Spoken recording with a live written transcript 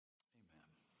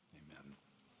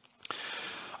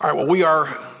All right, well, we are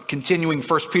continuing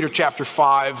 1 Peter chapter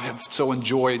 5. I've so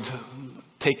enjoyed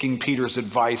taking Peter's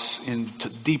advice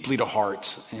deeply to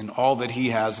heart in all that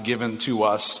he has given to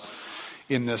us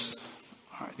in this.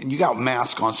 And you got a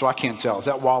mask on, so I can't tell. Is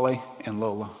that Wale and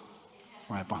Lola?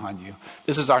 Right behind you.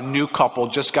 This is our new couple,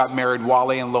 just got married,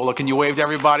 Wale and Lola. Can you wave to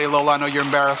everybody? Lola, I know you're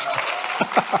embarrassed.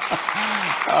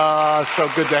 So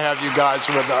good to have you guys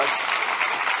with us.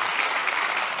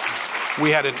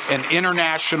 We had an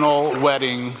international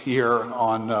wedding here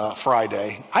on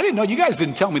Friday. I didn't know, you guys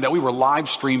didn't tell me that we were live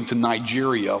streamed to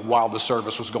Nigeria while the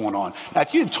service was going on. Now,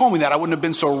 if you had told me that, I wouldn't have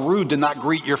been so rude to not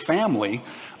greet your family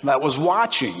that was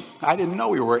watching. I didn't know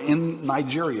we were in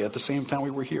Nigeria at the same time we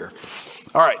were here.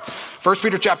 All right, 1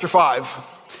 Peter chapter 5.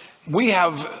 We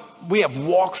have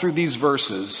walked through these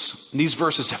verses. These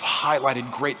verses have highlighted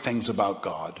great things about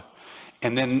God.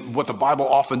 And then what the Bible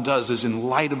often does is, in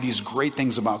light of these great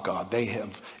things about God, it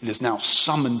has now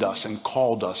summoned us and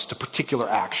called us to particular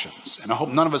actions. And I hope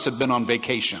none of us have been on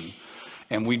vacation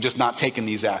and we've just not taken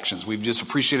these actions. We've just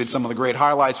appreciated some of the great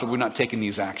highlights, but we're not taking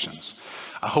these actions.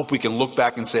 I hope we can look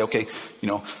back and say, okay,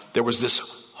 there was this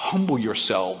humble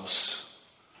yourselves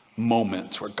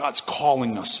moment where God's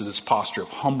calling us to this posture of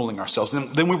humbling ourselves.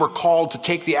 Then we were called to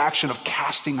take the action of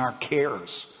casting our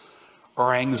cares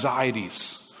or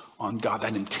anxieties on God,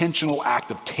 that intentional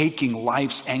act of taking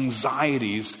life's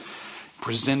anxieties,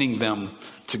 presenting them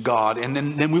to God. And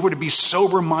then we were to be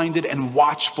sober-minded and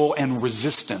watchful and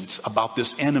resistant about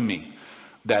this enemy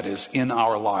that is in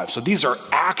our lives. So these are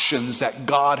actions that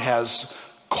God has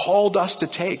called us to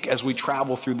take as we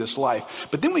travel through this life.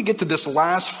 But then we get to this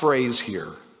last phrase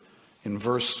here in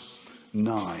verse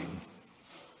 9.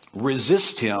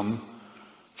 Resist him,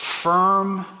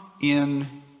 firm in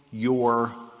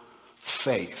your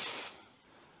faith.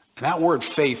 And that word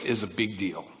faith is a big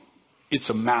deal. It's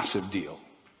a massive deal.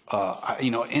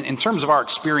 In terms of our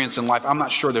experience in life, I'm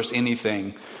not sure there's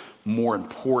anything more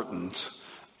important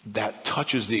that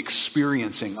touches the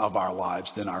experiencing of our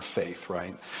lives than our faith,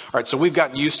 right? All right, so we've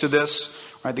gotten used to this,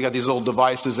 right? They got these little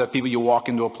devices that you walk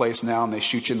into a place now and they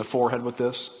shoot you in the forehead with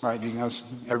this, right? You guys,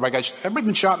 everybody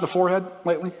been shot in the forehead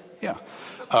lately? Yeah.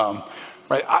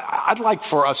 Right, I'd like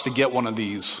for us to get one of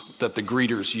these that the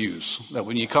greeters use. That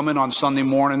when you come in on Sunday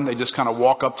morning, they just kind of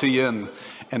walk up to you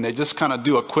and they just kind of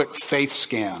do a quick faith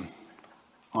scan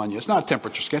on you. It's not a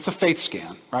temperature scan, it's a faith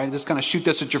scan, right? They just kind of shoot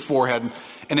this at your forehead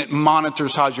and it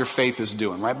monitors how your faith is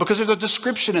doing, right? Because there's a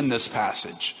description in this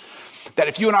passage that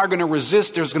if you and I are going to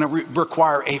resist, there's going to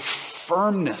require a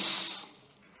firmness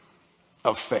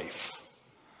of faith.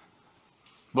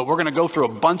 But we're going to go through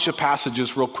a bunch of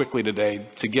passages real quickly today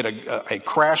to get a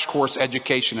crash course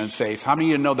education in faith. How many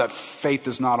of you know that faith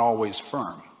is not always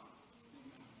firm?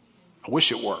 I wish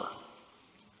it were.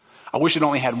 I wish it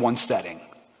only had one setting.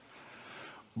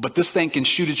 But this thing can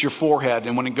shoot at your forehead,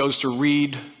 and when it goes to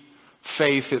read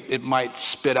faith, it might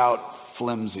spit out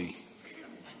flimsy.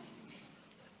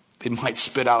 It might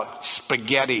spit out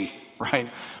spaghetti, right?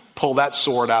 Pull that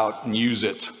sword out and use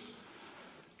it.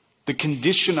 The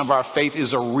condition of our faith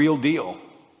is a real deal.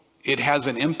 It has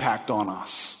an impact on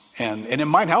us. And it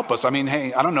might help us. I mean,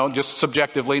 hey, I don't know, just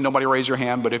subjectively, nobody raise your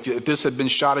hand, but if this had been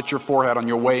shot at your forehead on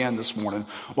your way in this morning,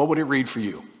 what would it read for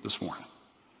you this morning?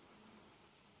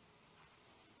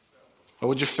 What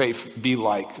would your faith be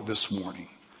like this morning?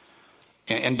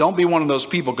 And don't be one of those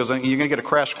people, because you're going to get a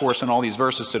crash course in all these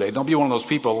verses today. Don't be one of those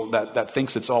people that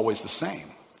thinks it's always the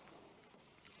same.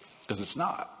 Because it's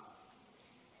not.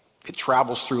 It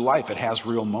travels through life. It has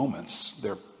real moments.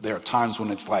 There are times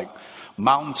when it's like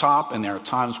mountaintop, and there are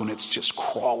times when it's just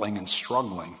crawling and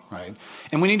struggling, right?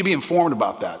 And we need to be informed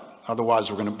about that. Otherwise,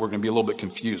 we're going to be a little bit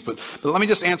confused. But let me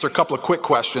just answer a couple of quick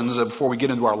questions before we get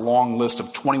into our long list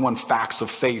of 21 facts of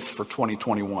faith for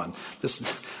 2021.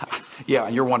 Yeah,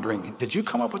 you're wondering, did you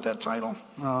come up with that title?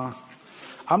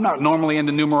 I'm not normally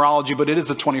into numerology, but it is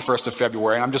the 21st of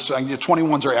February. And the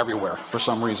 21s are everywhere for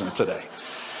some reason today.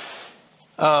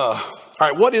 All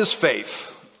right, what is faith?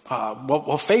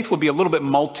 Well, faith would be a little bit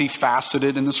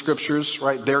multifaceted in the scriptures,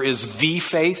 right? There is the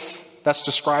faith that's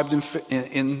described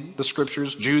in the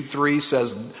scriptures. Jude 3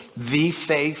 says, the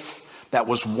faith that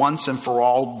was once and for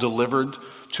all delivered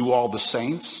to all the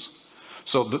saints.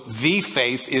 So the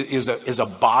faith is a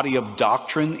body of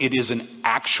doctrine. It is an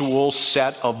actual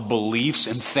set of beliefs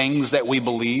and things that we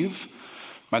believe.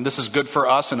 And this is good for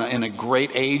us in a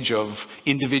great age of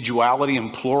individuality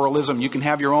and pluralism. You can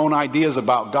have your own ideas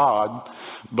about God,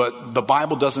 but the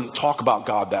Bible doesn't talk about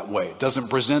God that way. It doesn't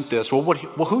present this. Well,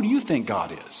 who do you think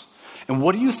God is? And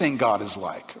what do you think God is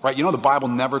like? Right? You know, the Bible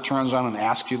never turns around and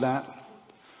asks you that.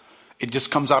 It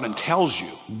just comes out and tells you,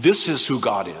 this is who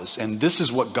God is, and this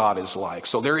is what God is like.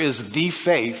 So there is the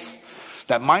faith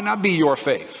that might not be your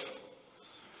faith,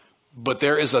 but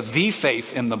there is the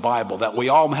faith in the Bible that we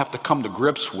all have to come to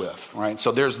grips with, right?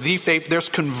 So there's the faith, there's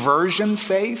conversion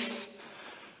faith,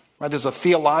 right? There's a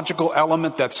theological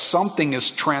element that something is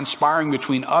transpiring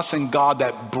between us and God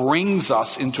that brings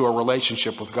us into a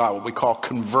relationship with God, what we call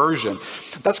conversion.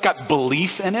 That's got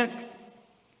belief in it.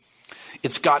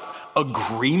 It's got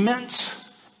agreement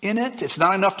in it. It's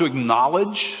not enough to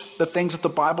acknowledge the things that the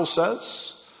Bible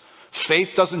says.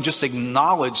 Faith doesn't just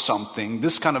acknowledge something.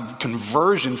 This kind of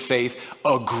conversion faith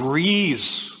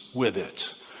agrees with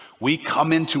it. We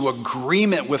come into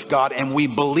agreement with God and we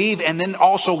believe, and then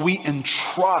also we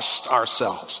entrust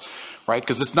ourselves, right?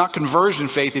 Because it's not conversion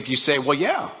faith if you say, well,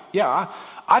 yeah,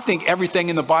 I think everything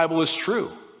in the Bible is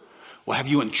true. Well, have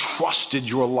you entrusted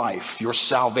your life, your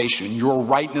salvation, your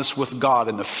rightness with God,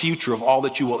 and the future of all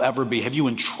that you will ever be? Have you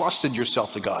entrusted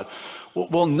yourself to God?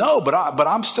 Well, no, but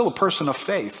I'm still a person of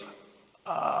faith.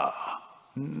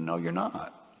 No, you're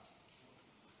not.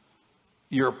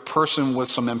 You're a person with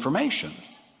some information,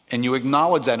 and you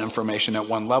acknowledge that information at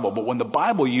one level. But when the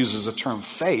Bible uses the term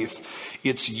faith,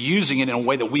 it's using it in a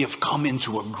way that we have come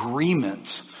into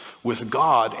agreement with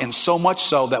God, and so much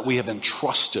so that we have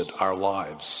entrusted our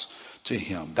lives to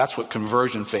Him. That's what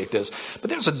conversion faith is. But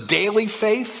there's a daily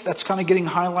faith that's kind of getting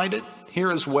highlighted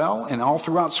here as well, and all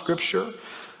throughout Scripture.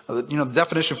 The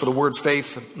definition for the word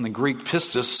faith in the Greek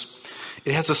pistis,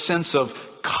 it has a sense of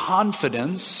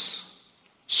confidence,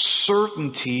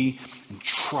 certainty, and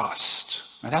trust.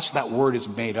 Now that's what that word is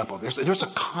made up of. There's a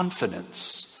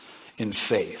confidence in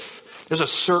faith. There's a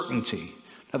certainty.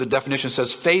 Another definition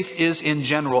says faith is in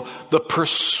general the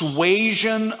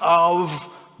persuasion of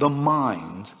the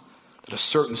mind that a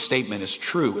certain statement is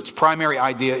true. Its primary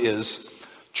idea is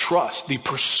trust, the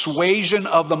persuasion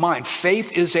of the mind.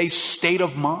 Faith is a state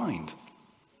of mind.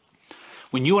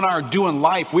 When you and I are doing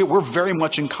life, we're very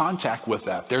much in contact with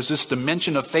that. There's this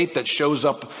dimension of faith that shows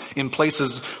up in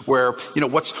places where,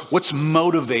 what's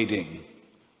motivating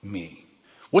me?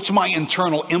 What's my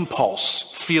internal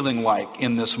impulse feeling like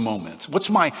in this moment? What's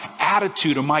my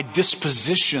attitude or my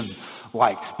disposition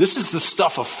like? This is the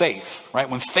stuff of faith, right?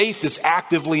 When faith is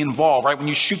actively involved, right? When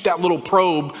you shoot that little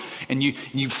probe and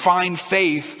you find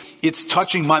faith, it's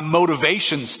touching my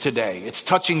motivations today. It's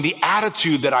touching the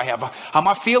attitude that I have. How am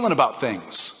I feeling about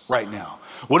things right now?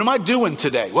 What am I doing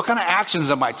today? What kind of actions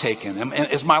am I taking?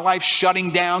 Is my life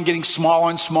shutting down, getting smaller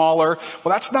and smaller?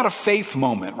 Well, that's not a faith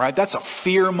moment, right? That's a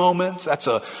fear moment. That's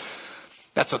an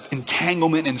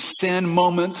entanglement in sin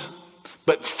moment.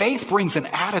 But faith brings an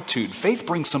attitude. Faith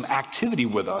brings some activity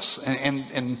with us.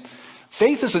 And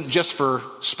faith isn't just for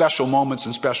special moments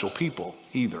and special people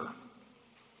either.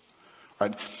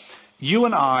 Right? You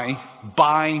and I,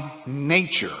 by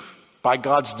nature, by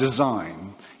God's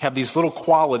design, have these little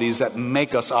qualities that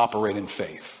make us operate in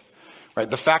faith. Right?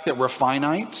 The fact that we're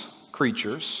finite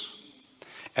creatures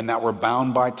and that we're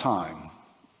bound by time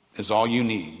is all you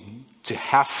need to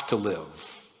have to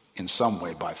live in some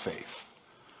way by faith.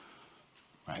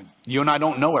 Right? You and I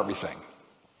don't know everything.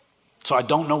 So I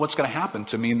don't know what's going to happen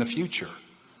to me in the future.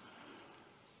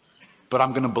 But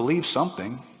I'm going to believe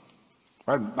something.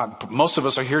 Right? Most of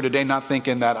us are here today not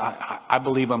thinking that I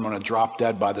believe I'm going to drop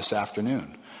dead by this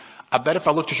afternoon. I bet if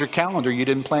I looked at your calendar, you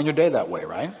didn't plan your day that way,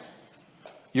 right?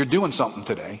 You're doing something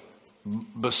today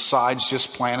besides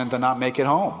just planning to not make it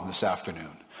home this afternoon.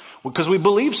 Because we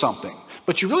believe something.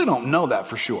 But you really don't know that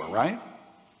for sure, right?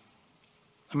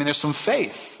 I mean, there's some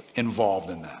faith involved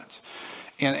in that.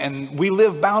 And we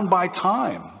live bound by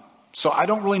time. So I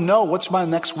don't really know what's my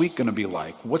next week going to be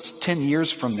like. What's 10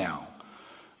 years from now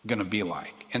going to be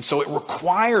like? And so it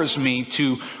requires me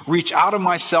to reach out of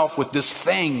myself with this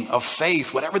thing of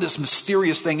faith, whatever this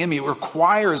mysterious thing in me, it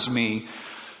requires me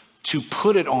to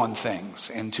put it on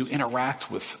things and to interact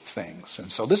with things.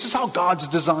 And so this is how God's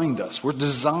designed us. We're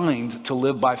designed to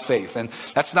live by faith. And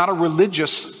that's not a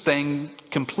religious thing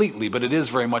completely, but it is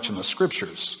very much in the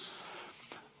scriptures.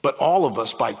 But all of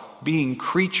us, by being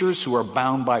creatures who are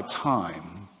bound by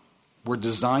time, we're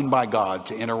designed by God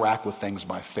to interact with things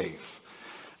by faith,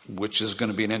 which is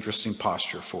going to be an interesting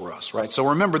posture for us, right? So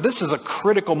remember, this is a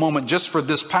critical moment just for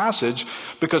this passage,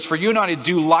 because for you and I to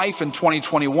do life in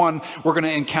 2021, we're going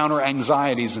to encounter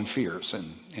anxieties and fears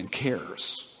and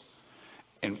cares.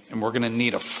 And we're going to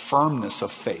need a firmness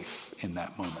of faith in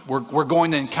that moment. We're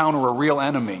going to encounter a real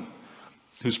enemy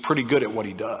who's pretty good at what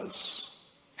he does.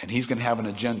 And he's going to have an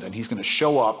agenda, and he's going to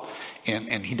show up,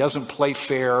 and he doesn't play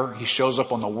fair. He shows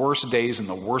up on the worst days and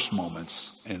the worst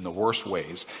moments and in the worst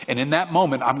ways. And in that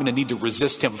moment, I'm going to need to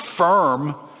resist him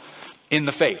firm in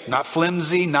the faith. Not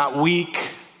flimsy, not weak.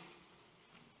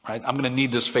 Right? I'm going to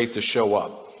need this faith to show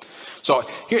up. So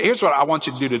here's what I want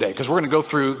you to do today, because we're going to go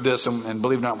through this, and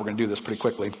believe it or not, we're going to do this pretty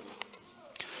quickly.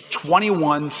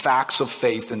 21 facts of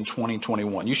faith in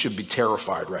 2021. You should be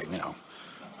terrified right now.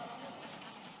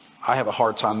 I have a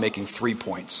hard time making 3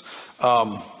 points.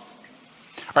 All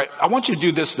right, I want you to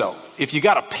do this, though. If you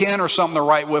got a pen or something to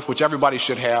write with, which everybody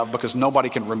should have, because nobody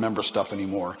can remember stuff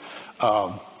anymore,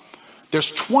 there's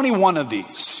 21 of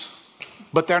these,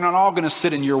 but they're not all going to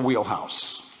sit in your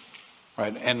wheelhouse.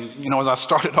 Right? And, as I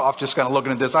started off just kind of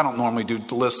looking at this, I don't normally do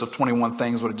the list of 21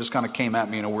 things, but it just kind of came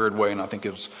at me in a weird way, and I think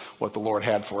it was what the Lord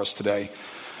had for us today.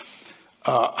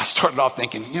 I started off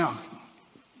thinking,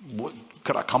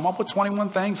 could I come up with 21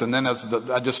 things? And then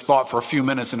I just thought for a few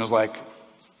minutes, and it was like,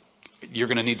 you're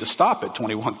going to need to stop at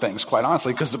 21 things, quite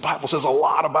honestly, because the Bible says a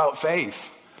lot about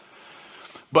faith.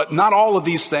 But not all of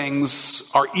these things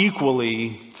are equally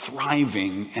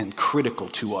thriving and critical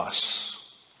to us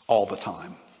all the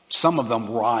time. Some of them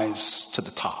rise to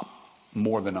the top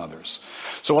more than others.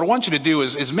 So what I want you to do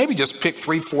is maybe just pick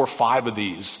 3, 4, 5 of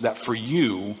these that for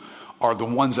you are the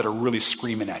ones that are really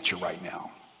screaming at you right now.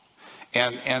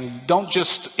 And don't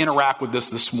just interact with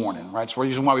this morning, right? So the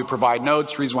reason why we provide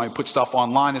notes, the reason why we put stuff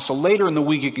online is so later in the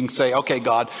week you can say, okay,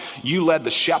 God, you led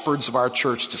the shepherds of our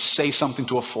church to say something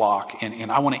to a flock,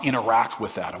 and I want to interact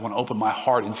with that. I want to open my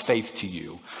heart in faith to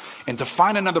you. And to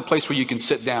find another place where you can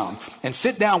sit down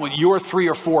with your 3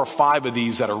 or 4 or 5 of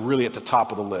these that are really at the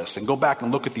top of the list, and go back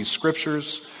and look at these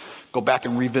scriptures, go back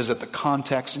and revisit the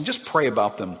context, and just pray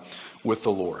about them with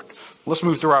the Lord. Let's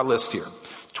move through our list here.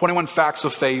 21 facts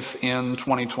of faith in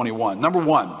 2021. Number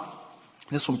 1,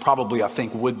 this one probably I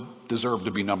think would deserve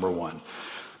to be number 1.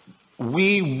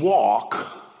 We walk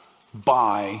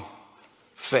by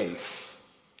faith,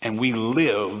 and we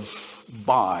live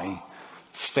by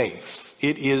faith.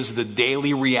 It is the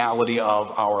daily reality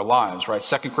of our lives, right?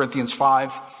 2 Corinthians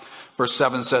 5, verse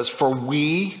 7 says, for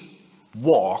we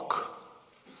walk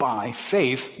by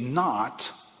faith, not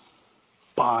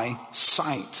by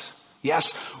sight.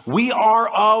 Yes, we are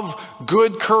of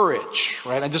good courage,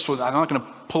 right? I'm not going to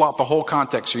pull out the whole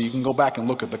context here. You can go back and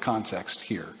look at the context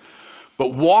here.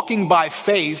 But walking by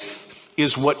faith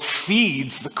is what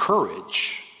feeds the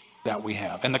courage that we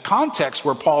have. And the context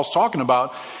where Paul's talking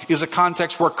about is a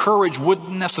context where courage wouldn't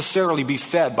necessarily be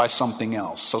fed by something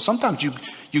else. So sometimes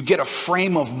you get a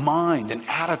frame of mind, an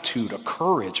attitude, a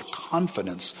courage, a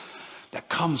confidence that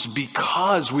comes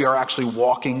because we are actually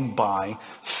walking by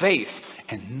faith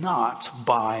and not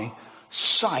by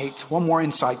sight. One more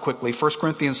insight quickly. 1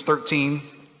 Corinthians 13,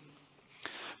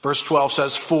 verse 12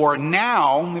 says, for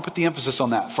now, let me put the emphasis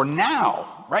on that. For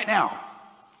now, right now,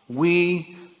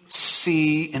 we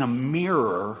see in a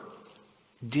mirror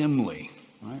dimly.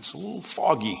 Right? It's a little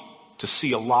foggy to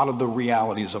see a lot of the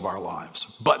realities of our lives.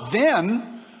 But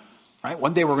then, right,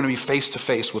 one day we're going to be face to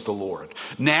face with the Lord.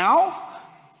 Now,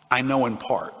 I know in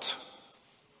part.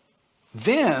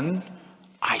 Then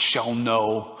I shall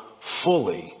know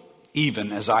fully,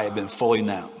 even as I have been fully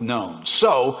known.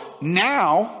 So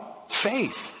now,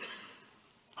 faith,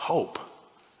 hope,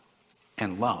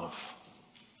 and love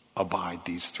abide,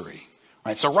 these 3.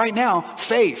 Right? So right now,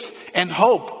 faith and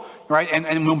hope, right?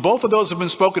 And when both of those have been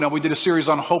spoken of, we did a series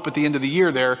on hope at the end of the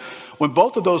year there. When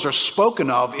both of those are spoken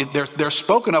of, they're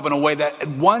spoken of in a way that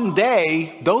one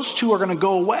day, those 2 are going to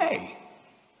go away.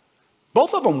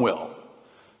 Both of them will.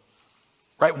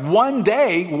 Right? One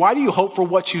day, why do you hope for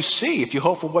what you see? If you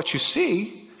hope for what you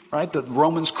see, right? The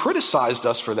Romans criticized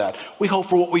us for that. We hope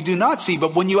for what we do not see,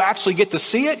 but when you actually get to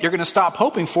see it, you're going to stop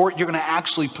hoping for it. You're going to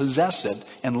actually possess it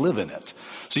and live in it.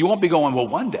 So you won't be going, well,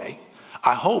 one day,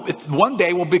 I hope it one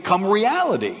day will become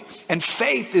reality. And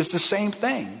faith is the same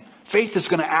thing. Faith is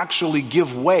going to actually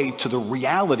give way to the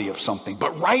reality of something.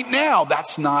 But right now,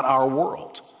 that's not our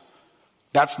world.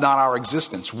 That's not our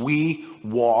existence. We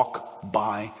walk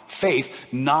by faith,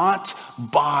 not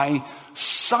by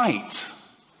sight.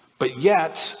 But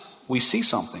yet, we see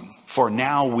something. For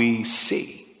now we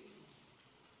see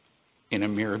in a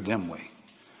mirror dimly.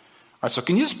 All right, so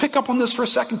can you just pick up on this for a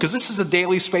second? Because this is a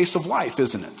daily space of life,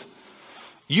 isn't it?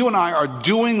 You and I are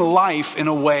doing life in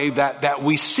a way that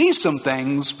we see some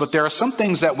things, but there are some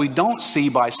things that we don't see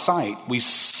by sight. We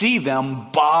see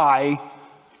them by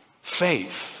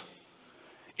faith.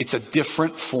 It's a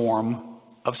different form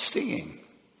of seeing.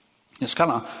 It's kind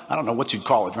of, I don't know what you'd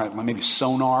call it, right? Maybe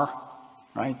sonar,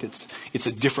 right? It's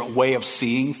a different way of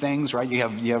seeing things, right? You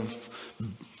have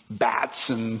bats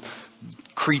and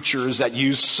creatures that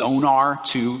use sonar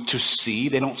to see.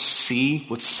 They don't see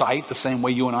with sight the same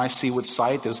way you and I see with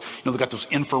sight. There's, they've got those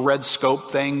infrared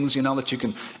scope things, that you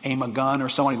can aim a gun or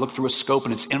someone, you look through a scope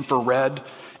and it's infrared.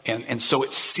 And so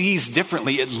it sees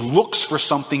differently. It looks for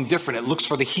something different. It looks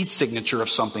for the heat signature of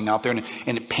something out there,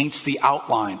 and it paints the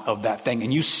outline of that thing.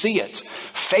 And you see it.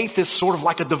 Faith is sort of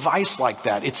like a device like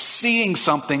that. It's seeing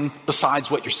something besides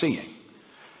what you're seeing.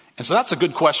 And so that's a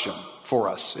good question for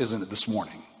us, isn't it, this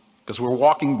morning? Because we're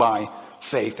walking by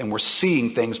faith and we're seeing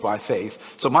things by faith.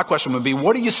 So my question would be,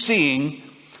 what are you seeing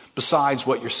besides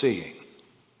what you're seeing?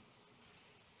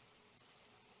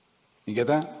 You get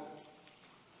that?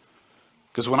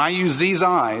 Because when I use these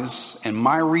eyes and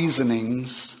my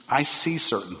reasonings, I see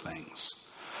certain things.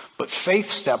 But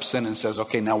faith steps in and says,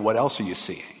 okay, now what else are you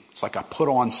seeing? It's like I put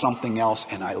on something else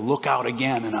and I look out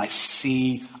again and I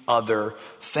see other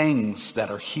things that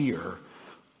are here,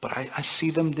 but I see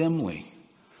them dimly.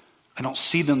 I don't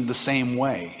see them the same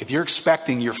way. If you're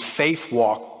expecting your faith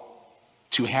walk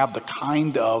to have the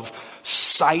kind of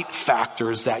sight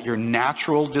factors that your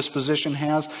natural disposition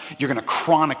has, you're going to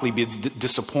chronically be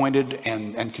disappointed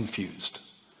and confused.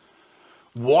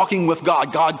 Walking with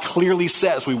God, God clearly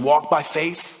says we walk by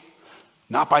faith,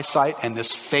 not by sight, and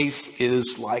this faith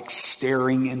is like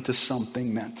staring into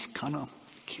something that's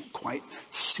can't quite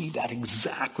see that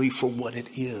exactly for what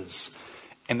it is.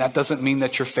 And that doesn't mean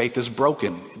that your faith is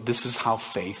broken. This is how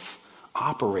faith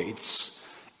operates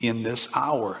in this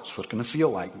hour. It's what it's going to feel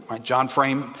like. Right? John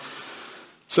Frame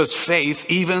says faith,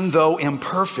 even though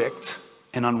imperfect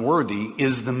and unworthy,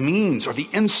 is the means or the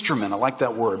instrument, I like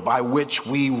that word, by which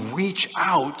we reach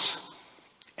out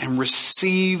and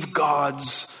receive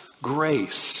God's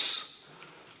grace.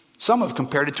 Some have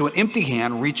compared it to an empty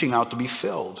hand reaching out to be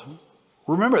filled.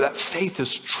 Remember that faith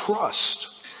is trust.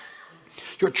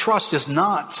 Your trust is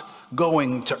not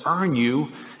going to earn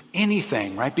you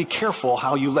anything, right? Be careful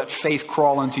how you let faith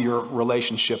crawl into your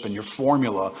relationship and your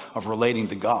formula of relating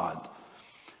to God,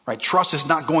 right? Trust is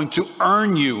not going to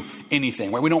earn you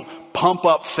anything, right? We don't pump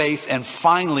up faith and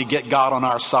finally get God on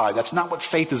our side. That's not what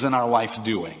faith is in our life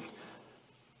doing.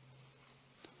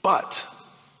 But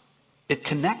it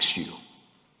connects you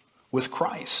with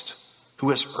Christ, who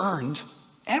has earned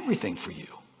everything for you.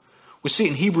 We see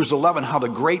in Hebrews 11 how the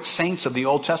great saints of the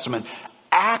Old Testament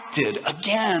acted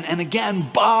again and again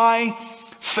by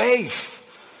faith.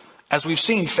 As we've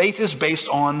seen, faith is based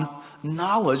on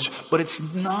knowledge, but it's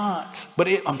the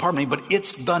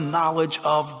knowledge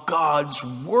of God's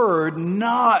word,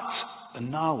 not the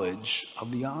knowledge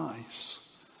of the eyes.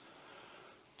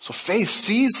 So faith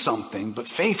sees something, but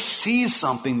faith sees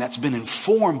something that's been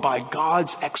informed by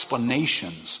God's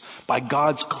explanations, by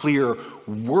God's clear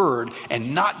word,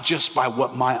 and not just by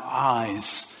what my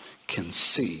eyes can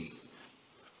see.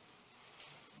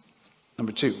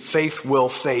 Number 2, faith will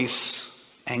face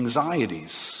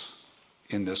anxieties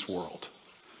in this world.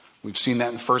 We've seen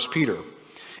that in 1 Peter.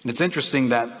 And it's interesting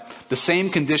that the same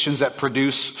conditions that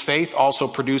produce faith also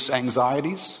produce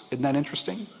anxieties. Isn't that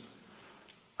interesting?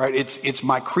 Right? It's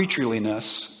my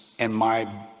creatureliness and my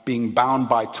being bound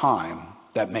by time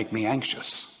that make me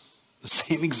anxious. The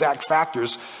same exact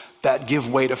factors that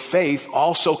give way to faith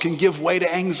also can give way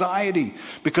to anxiety,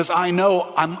 because I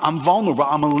know I'm vulnerable.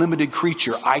 I'm a limited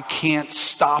creature. I can't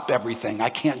stop everything. I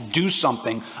can't do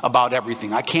something about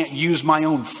everything. I can't use my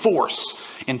own force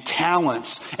and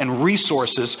talents and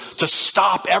resources to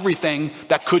stop everything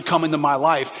that could come into my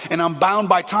life. And I'm bound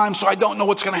by time, so I don't know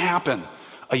what's going to happen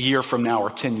a year from now or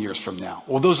 10 years from now.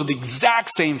 Well, those are the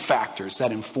exact same factors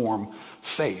that inform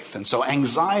faith. And so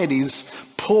anxieties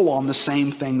pull on the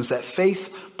same things that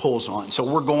faith pulls on. So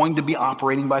we're going to be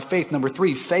operating by faith. Number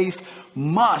 3, faith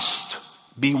must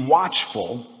be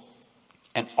watchful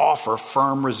and offer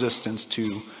firm resistance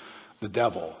to the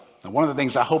devil. Now, one of the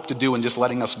things I hope to do in just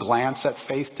letting us glance at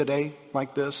faith today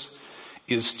like this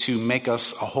is to make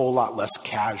us a whole lot less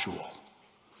casual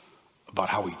about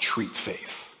how we treat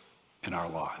faith in our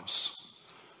lives.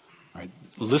 Right?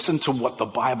 Listen to what the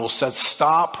Bible says.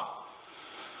 Stop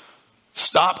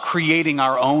creating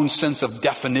our own sense of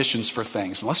definitions for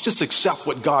things. And let's just accept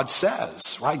what God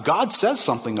says, right? God says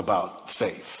something about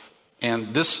faith.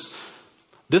 And this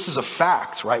is a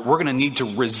fact, right? We're going to need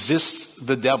to resist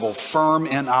the devil firm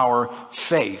in our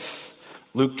faith.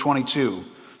 Luke 22,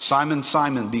 Simon,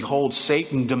 Simon, behold,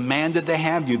 Satan demanded to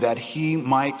have you that he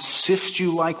might sift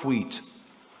you like wheat.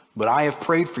 But I have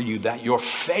prayed for you that your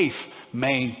faith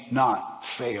may not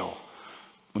fail.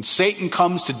 When Satan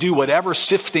comes to do whatever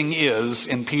sifting is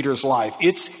in Peter's life,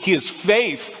 it's his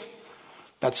faith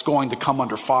that's going to come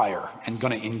under fire and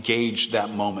going to engage that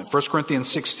moment. 1 Corinthians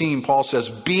 16, Paul says,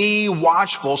 be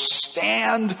watchful,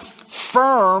 stand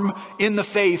firm in the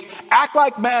faith, act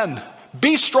like men,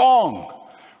 be strong.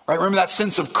 Right? Remember that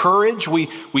sense of courage? We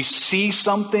see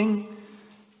something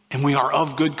and we are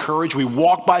of good courage. We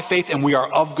walk by faith and we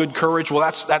are of good courage. Well,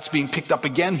 that's being picked up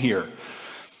again here.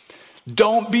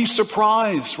 Don't be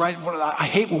surprised, right? I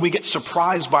hate when we get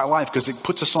surprised by life because it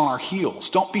puts us on our heels.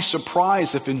 Don't be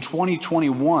surprised if in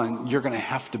 2021 you're going to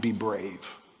have to be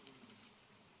brave.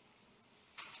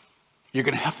 You're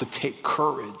going to have to take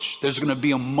courage. There's going to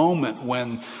be a moment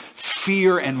when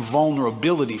fear and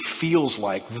vulnerability feels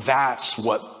like that's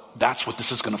what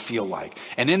this is going to feel like.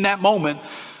 And in that moment,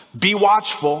 be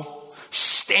watchful.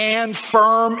 Stand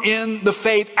firm in the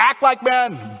faith. Act like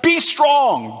men. Be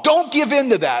strong. Don't give in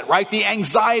to that, right? The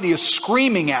anxiety is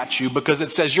screaming at you because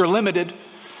it says you're limited.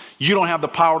 You don't have the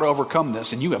power to overcome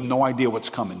this, and you have no idea what's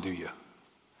coming, do you?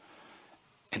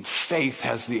 And faith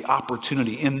has the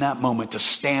opportunity in that moment to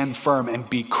stand firm and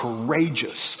be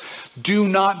courageous. Do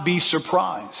not be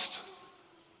surprised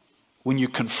when you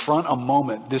confront a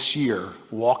moment this year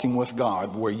walking with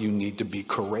God where you need to be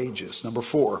courageous. Number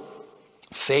 4.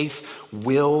 Faith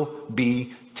will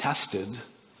be tested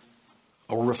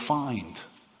or refined.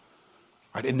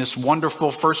 Right? In this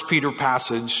wonderful 1 Peter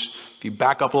passage, if you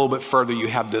back up a little bit further, you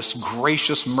have this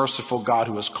gracious, merciful God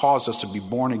who has caused us to be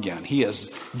born again. He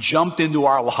has jumped into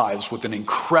our lives with an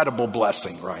incredible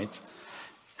blessing, right?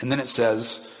 And then it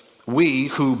says, we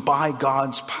who by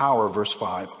God's power, verse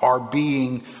 5, are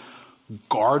being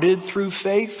guarded through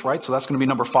faith, right? So that's going to be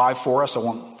number 5 for us. I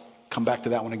won't come back to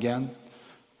that one again.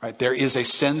 Right? There is a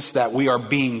sense that we are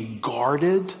being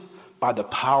guarded by the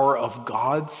power of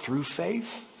God through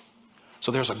faith.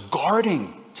 So there's a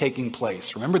guarding taking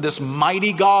place. Remember this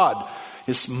mighty God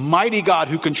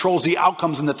who controls the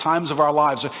outcomes and the times of our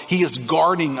lives. He is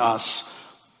guarding us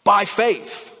by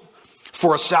faith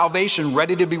for a salvation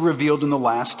ready to be revealed in the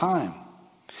last time.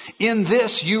 In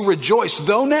this you rejoice,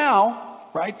 though now,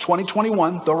 right,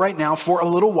 2021, though right now, for a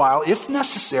little while, if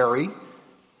necessary,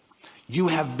 you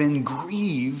have been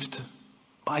grieved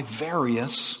by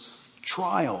various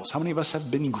trials. How many of us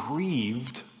have been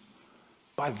grieved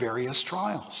by various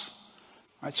trials?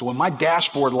 Right, so when my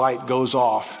dashboard light goes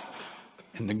off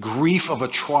and the grief of a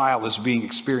trial is being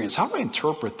experienced, how do I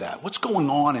interpret that? What's going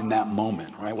on in that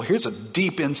moment? Right? Well, here's a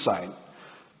deep insight.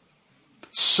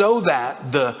 So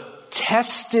that the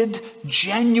tested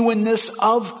genuineness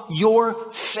of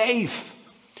your faith,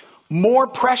 more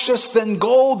precious than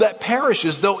gold that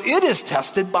perishes, though it is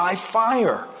tested by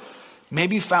fire, may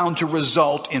be found to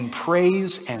result in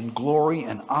praise and glory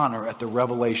and honor at the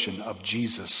revelation of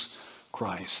Jesus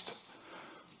Christ.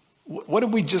 What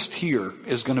did we just hear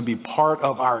is going to be part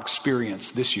of our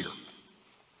experience this year?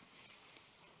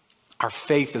 Our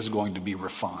faith is going to be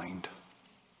refined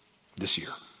this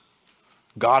year.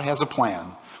 God has a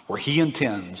plan where he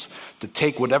intends to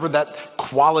take whatever that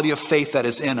quality of faith that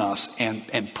is in us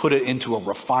and put it into a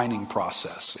refining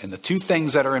process. And the two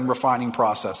things that are in refining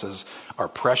processes are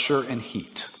pressure and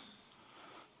heat.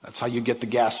 That's how you get the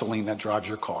gasoline that drives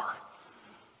your car.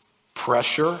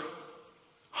 Pressure,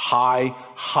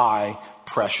 high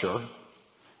pressure,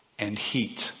 and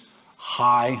heat.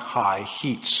 High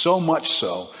heat. So much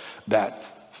so that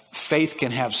faith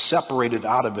can have separated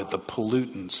out of it the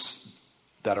pollutants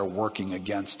that are working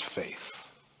against faith.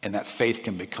 And that faith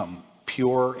can become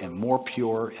pure and more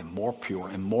pure and more pure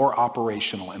and more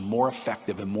operational and more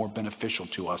effective and more beneficial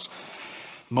to us.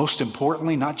 Most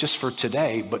importantly, not just for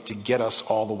today, but to get us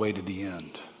all the way to the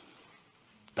end.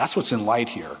 That's what's in light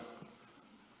here.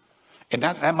 And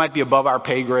that might be above our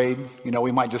pay grade. You know,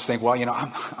 we might just think, well, you know,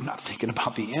 I'm not thinking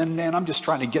about the end, man. I'm just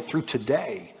trying to get through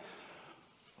today.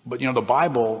 But, you know, the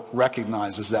Bible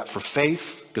recognizes that for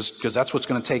faith, because that's what's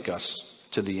going to take us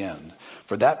to the end.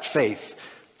 For that faith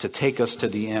to take us to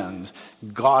the end,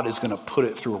 God is going to put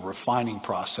it through a refining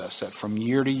process that from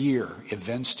year to year,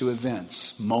 events to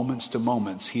events, moments to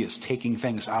moments, he is taking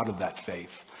things out of that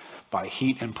faith by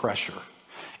heat and pressure.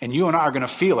 And you and I are going to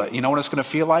feel it. You know what it's going to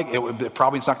feel like?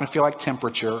 It's not going to feel like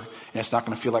temperature, and it's not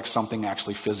going to feel like something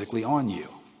actually physically on you.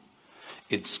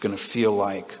 It's going to feel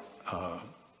like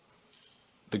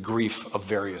the grief of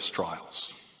various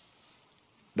trials.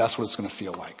 That's what it's going to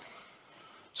feel like.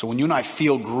 So when you and I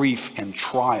feel grief and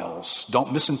trials,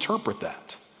 don't misinterpret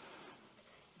that.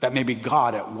 That may be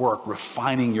God at work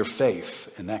refining your faith,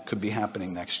 and that could be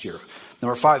happening next year.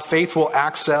 Number 5, faith will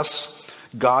access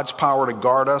God's power to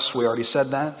guard us. We already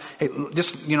said that. Hey,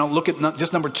 just, you know, look at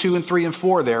just number 2 and 3 and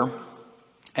 4 there.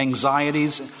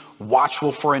 Anxieties,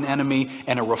 watchful for an enemy,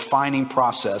 and a refining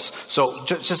process. So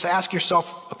just ask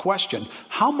yourself a question.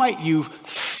 How might you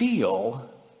feel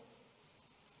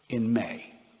in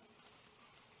May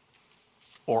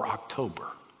or October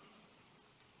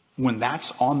when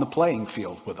that's on the playing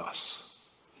field with us?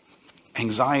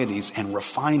 Anxieties and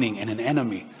refining and an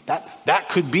enemy. That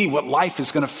could be what life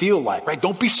is going to feel like, right?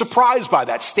 Don't be surprised by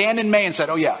that. Stand in May and say,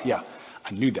 oh yeah,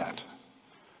 I knew that.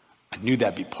 I knew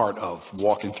that'd be part of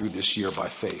walking through this year by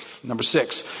faith. Number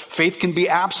 6, faith can be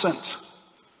absent.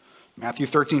 Matthew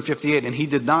 13:58, and he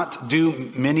did not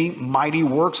do many mighty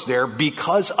works there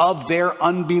because of their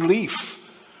unbelief.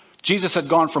 Jesus had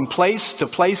gone from place to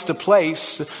place to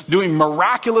place, doing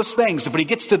miraculous things, but he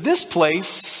gets to this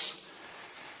place,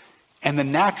 and the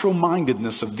natural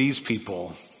mindedness of these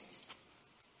people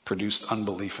produced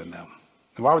unbelief in them.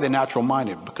 And why were they natural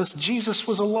minded? Because Jesus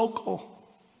was a local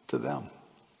to them.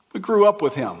 We grew up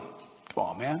with him. Come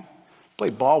on, man.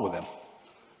 Played ball with him.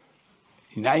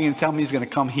 Now you're going to tell me he's going to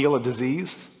come heal a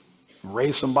disease?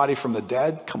 Raise somebody from the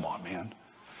dead? Come on, man.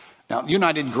 Now, you and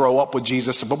I didn't grow up with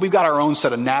Jesus, but we've got our own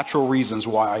set of natural reasons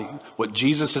why what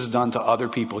Jesus has done to other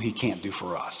people, he can't do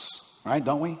for us. Right?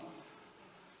 Don't we?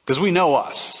 Because we know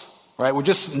us. Right? We're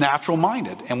just natural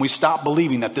minded. And we stop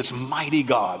believing that this mighty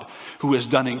God who has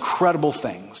done incredible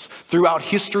things throughout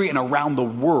history and around the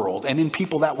world and in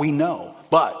people that we know.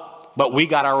 But we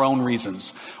got our own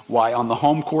reasons why on the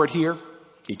home court here,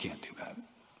 he can't do that.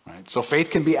 Right? So faith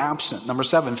can be absent. Number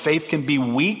 7, faith can be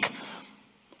weak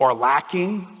or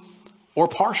lacking or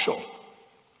partial.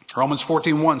 Romans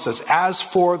 14:1 says, as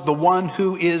for the one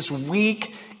who is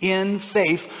weak in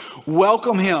faith,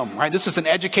 welcome him. Right? This is an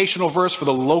educational verse for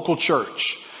the local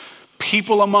church.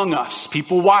 People among us,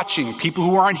 people watching, people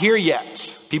who aren't here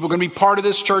yet, people are going to be part of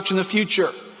this church in the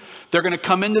future. They're going to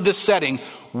come into this setting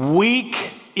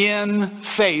weak in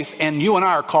faith, and you and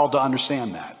I are called to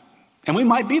understand that. And we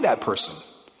might be that person.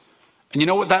 And you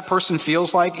know what that person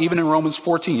feels like? Even in Romans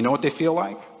 14, you know what they feel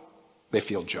like? They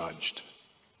feel judged.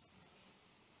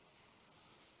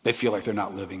 They feel like they're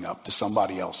not living up to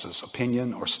somebody else's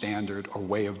opinion or standard or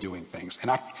way of doing things.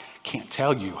 And I can't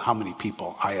tell you how many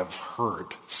people I have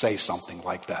heard say something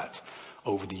like that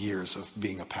over the years of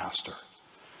being a pastor.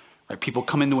 Right? People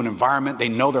come into an environment, they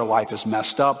know their life is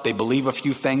messed up, they believe a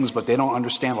few things, but they don't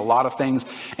understand a lot of things,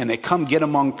 and they come get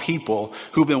among people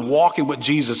who've been walking with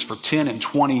Jesus for 10 and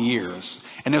 20 years.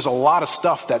 And there's a lot of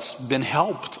stuff that's been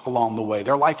helped along the way.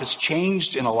 Their life has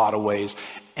changed in a lot of ways,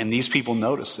 and these people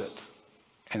notice it.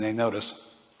 And they notice,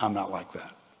 I'm not like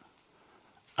that.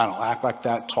 I don't act like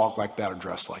that, talk like that, or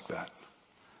dress like that.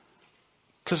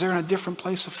 Because they're in a different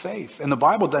place of faith. And the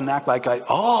Bible doesn't act like,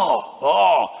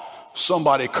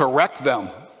 somebody correct them.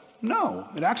 No,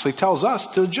 it actually tells us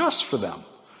to adjust for them.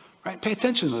 Right? Pay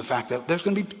attention to the fact that there's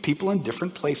going to be people in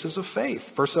different places of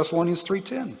faith. 1 Thessalonians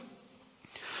 3:10.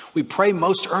 We pray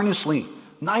most earnestly,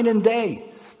 night and day,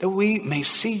 that we may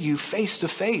see you face to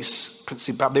face.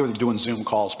 See, they were doing Zoom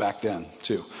calls back then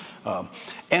too.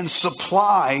 And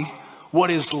supply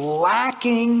what is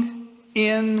lacking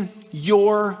in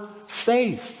your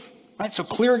faith. Right? So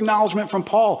clear acknowledgement from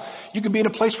Paul. You could be in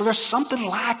a place where there's something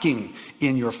lacking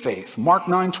in your faith. Mark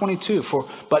 9:22.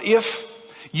 But if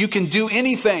you can do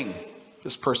anything,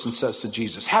 this person says to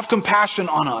Jesus, have compassion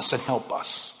on us and help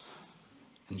us.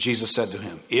 And Jesus said to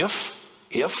him, if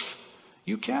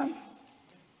you can.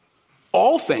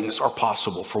 All things are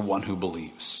possible for one who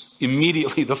believes.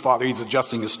 Immediately the father, he's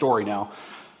adjusting his story now.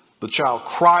 The child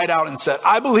cried out and said,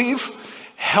 I believe,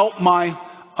 help my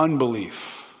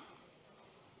unbelief.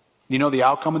 You know the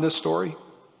outcome of this story?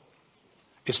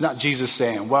 It's not Jesus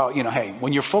saying, well, hey,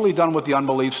 when you're fully done with the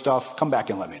unbelief stuff, come back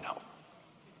and let me know.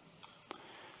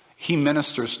 He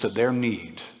ministers to their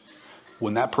need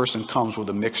when that person comes with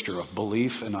a mixture of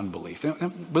belief and unbelief.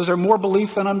 Was there more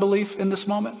belief than unbelief in this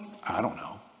moment? I don't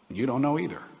know. You don't know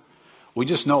either. We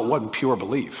just know it wasn't pure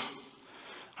belief.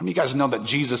 How many of you guys know that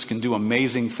Jesus can do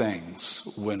amazing things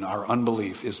when our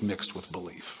unbelief is mixed with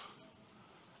belief?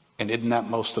 And isn't that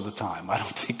most of the time? I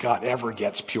don't think God ever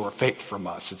gets pure faith from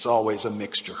us. It's always a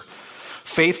mixture.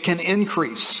 Faith can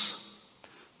increase.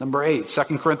 Number 8, 2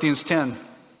 Corinthians 10,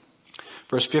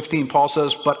 verse 15, Paul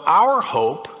says, but our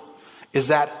hope is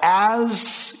that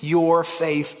as your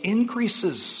faith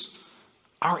increases,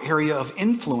 our area of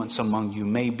influence among you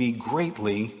may be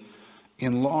greatly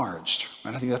enlarged.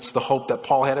 And I think that's the hope that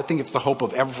Paul had. I think it's the hope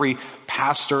of every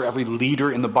pastor, every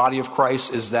leader in the body of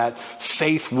Christ, is that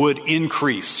faith would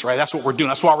increase, right? That's what we're doing.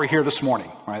 That's why we're here this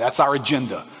morning, right? That's our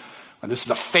agenda. And this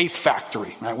is a faith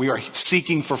factory, right? We are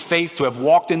seeking for faith to have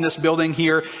walked in this building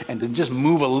here and to just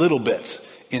move a little bit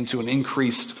into an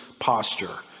increased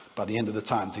posture by the end of the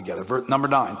time together. Number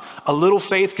 9, a little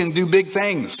faith can do big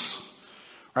things.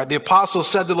 Right? The apostles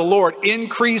said to the Lord,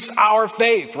 increase our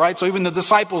faith. Right? So even the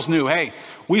disciples knew, hey,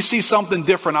 we see something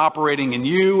different operating in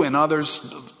you and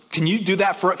others. Can you do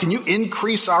that for us? Can you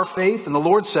increase our faith? And the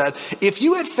Lord said, if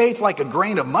you had faith like a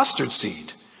grain of mustard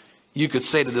seed, you could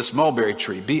say to this mulberry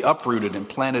tree, be uprooted and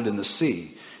planted in the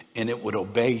sea, and it would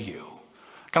obey you.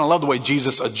 I kind of love the way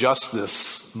Jesus adjusts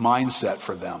this mindset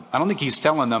for them. I don't think he's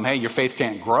telling them, hey, your faith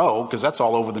can't grow, because that's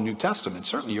all over the New Testament.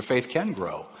 Certainly your faith can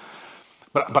grow.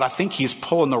 But I think he's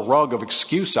pulling the rug of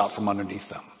excuse out from underneath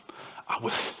them.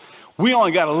 We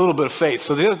only got a little bit of faith,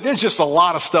 so there's just a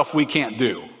lot of stuff we can't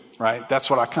do, right? That's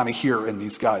what I kind of hear in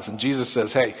these guys. And Jesus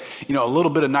says, hey, a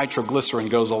little bit of nitroglycerin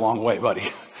goes a long way,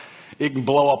 buddy. It can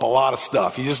blow up a lot of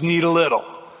stuff. You just need a little.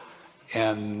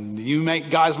 And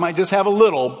guys might just have a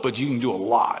little, but you can do a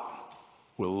lot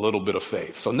with a little bit of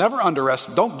faith. So never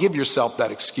underestimate, don't give yourself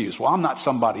that excuse. Well, I'm not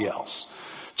somebody else.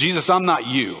 Jesus, I'm not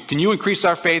you. Can you increase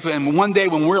our faith? And one day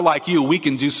when we're like you, we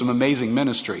can do some amazing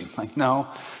ministry. Like, no,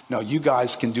 you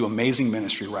guys can do amazing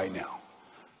ministry right now,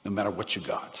 no matter what you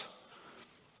got.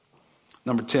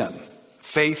 Number 10,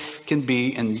 faith can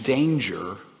be in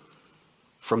danger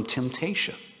from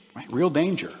temptation. Right? Real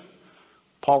danger.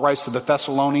 Paul writes to the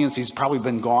Thessalonians. He's probably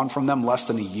been gone from them less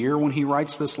than a year when he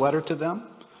writes this letter to them.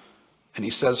 And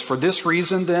he says, for this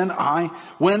reason then,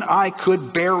 when I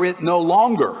could bear it no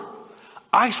longer,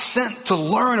 I sent to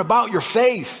learn about your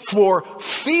faith for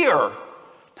fear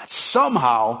that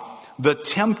somehow the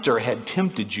tempter had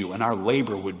tempted you and our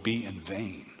labor would be in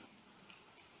vain.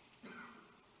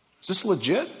 Is this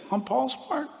legit on Paul's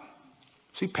part?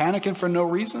 Is he panicking for no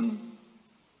reason?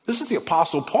 This is the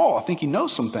Apostle Paul. I think he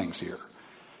knows some things here.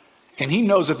 And he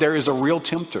knows that there is a real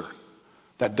tempter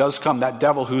that does come. That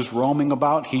devil who's roaming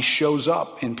about, he shows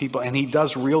up in people and he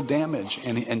does real damage.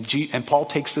 And Paul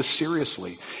takes this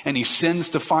seriously. And he sins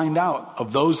to find out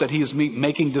of those that he is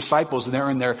making disciples. And they're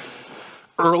in their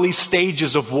early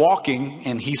stages of walking.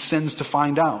 And he sins to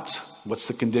find out what's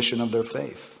the condition of their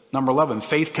faith. Number 11,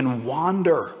 faith can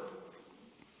wander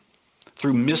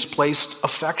through misplaced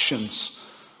affections.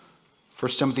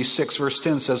 1 Timothy 6 verse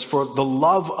 10 says, for the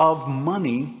love of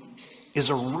money is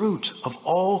a root of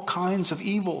all kinds of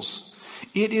evils.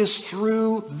 It is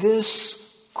through this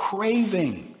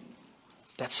craving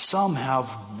that some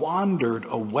have wandered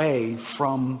away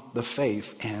from the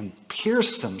faith and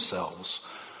pierced themselves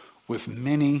with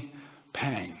many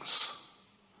pangs.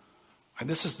 And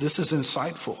this is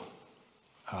insightful.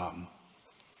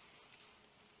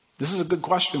 This is a good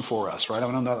question for us, right?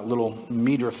 I know that little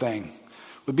meter thing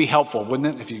would be helpful,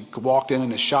 wouldn't it? If you walked in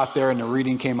and a shot there and the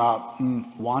reading came out,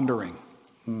 wandering.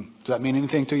 Does that mean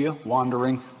anything to you?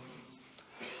 Wandering.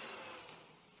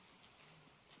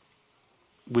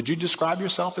 Would you describe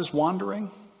yourself as wandering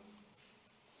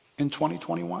in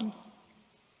 2021?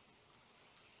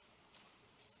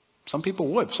 Some people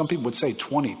would. Some people would say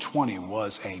 2020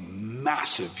 was a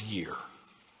massive year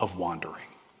of wandering.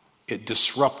 It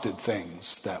disrupted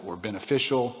things that were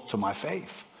beneficial to my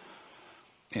faith.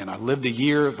 And I lived a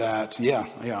year that,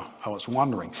 I was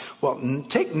wandering. Well,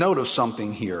 take note of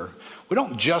something here. We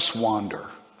don't just wander.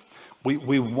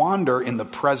 We wander in the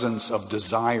presence of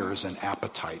desires and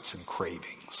appetites and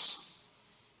cravings.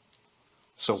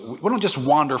 So we don't just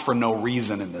wander for no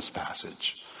reason in this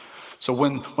passage. So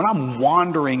when I'm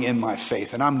wandering in my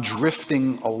faith and I'm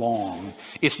drifting along,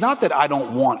 it's not that I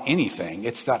don't want anything.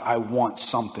 It's that I want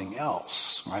something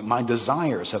else, right? My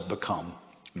desires have become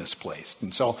misplaced.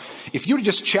 And so if you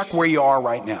just check where you are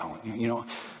right now,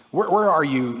 where are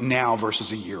you now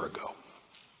versus a year ago?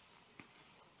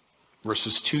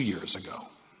 Versus 2 years ago?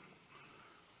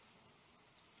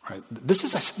 Right? This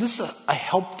is a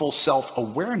helpful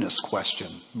self-awareness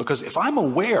question, because if I'm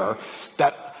aware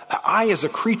that I as a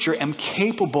creature am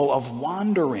capable of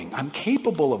wandering, I'm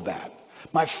capable of that.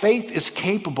 My faith is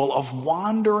capable of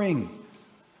wandering.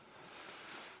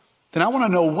 Then I want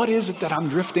to know, what is it that I'm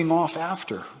drifting off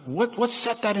after? What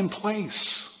set that in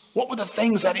place? What were the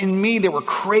things that in me, there were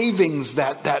cravings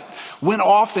that went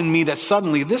off in me, that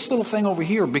suddenly this little thing over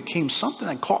here became something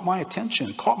that caught my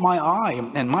attention, caught my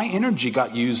eye, and my energy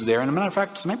got used there. And as a matter of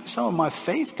fact, maybe some of my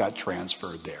faith got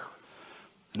transferred there.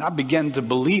 And I began to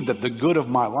believe that the good of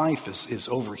my life is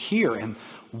over here, and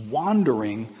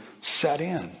wandering set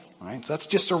in. Right? So that's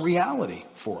just a reality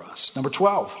for us. Number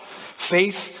 12,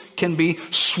 faith can be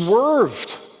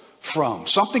swerved from.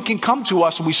 Something can come to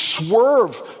us and we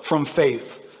swerve from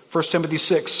faith. 1 Timothy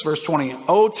 6, verse 20.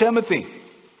 O Timothy,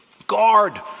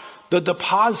 guard the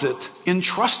deposit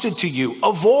entrusted to you.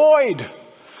 Avoid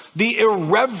the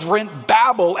irreverent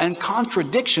babble and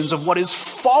contradictions of what is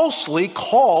falsely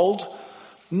called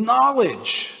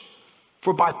knowledge.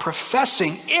 For by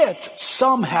professing it,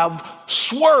 some have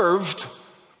swerved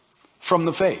from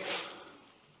the faith.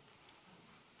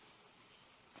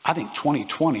 I think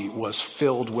 2020 was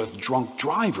filled with drunk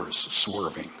drivers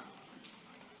swerving.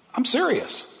 I'm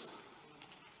serious.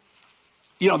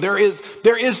 There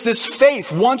is this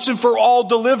faith once and for all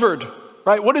delivered,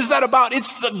 right? What is that about?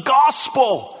 It's the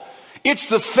gospel. It's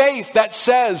the faith that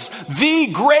says the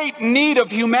great need of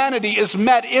humanity is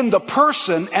met in the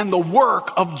person and the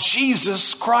work of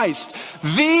Jesus Christ.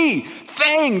 The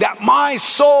thing that my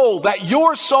soul, that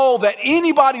your soul, that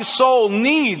anybody's soul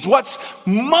needs, what's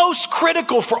most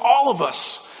critical for all of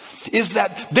us, is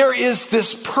that there is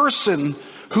this person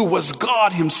who was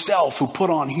God himself, who put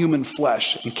on human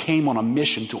flesh and came on a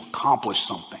mission to accomplish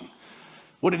something.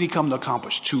 What did he come to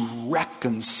accomplish? To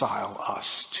reconcile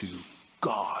us to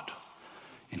God.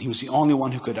 And he was the only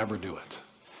one who could ever do it.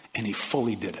 And he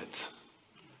fully did it.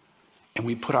 And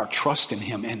we put our trust in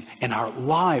him, and our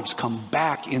lives come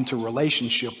back into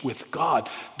relationship with God.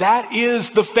 That is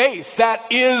the faith. That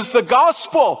is the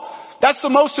gospel. That's the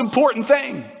most important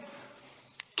thing.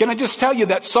 Can I just tell you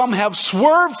that some have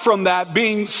swerved from that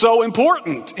being so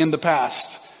important in the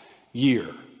past year,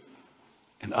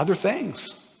 and other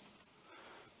things.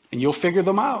 And you'll figure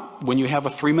them out when you have a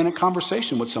 3-minute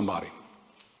conversation with somebody.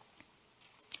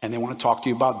 And they want to talk to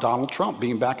you about Donald Trump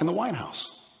being back in the White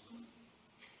House.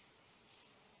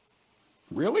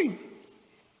 Really?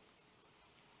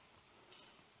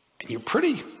 And you're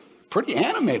pretty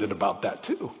animated about that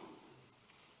too.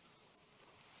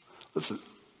 Listen,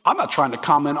 I'm not trying to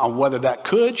comment on whether that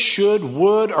could, should,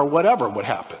 would, or whatever would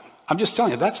happen. I'm just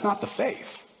telling you, that's not the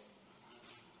faith.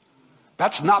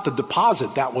 That's not the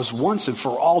deposit that was once and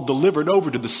for all delivered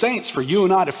over to the saints for you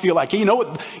and I to feel like, you know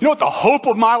what the hope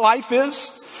of my life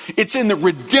is? It's in the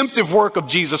redemptive work of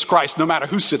Jesus Christ, no matter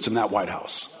who sits in that White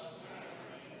House.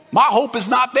 My hope is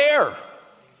not there.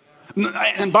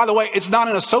 And by the way, it's not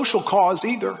in a social cause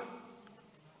either.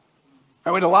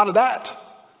 We had a lot of that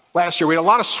last year. We had a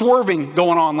lot of swerving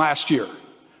going on last year.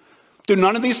 Do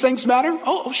none of these things matter?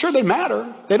 Oh, sure they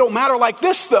matter. They don't matter like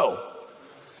this though.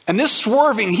 And this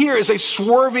swerving here is a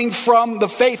swerving from the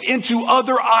faith into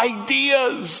other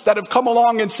ideas that have come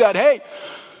along and said, hey,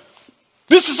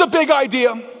 this is a big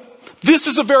idea. This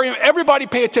is everybody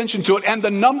pay attention to it. And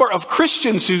the number of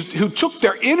Christians who took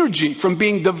their energy from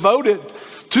being devoted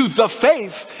to the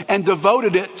faith and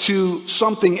devoted it to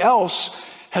something else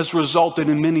has resulted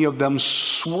in many of them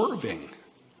swerving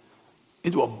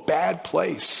into a bad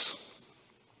place.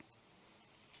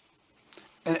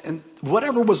 And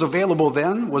whatever was available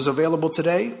then was available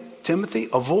today. Timothy,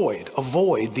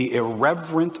 avoid the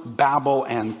irreverent babble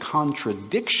and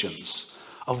contradictions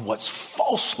of what's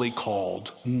falsely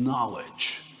called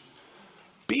knowledge.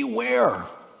 Beware.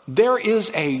 There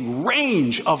is a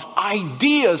range of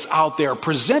ideas out there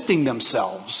presenting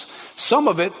themselves. Some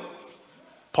of it,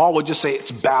 Paul would just say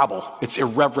it's babble. It's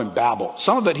irreverent babble.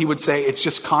 Some of it he would say it's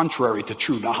just contrary to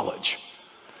true knowledge.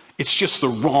 It's just the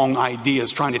wrong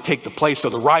ideas trying to take the place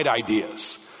of the right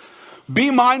ideas. Be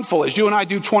mindful as you and I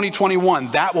do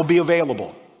 2021, that will be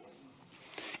available.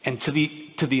 And to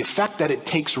the effect that it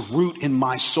takes root in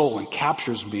my soul and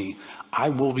captures me, I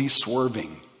will be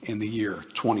swerving in the year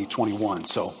 2021.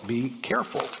 So be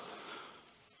careful.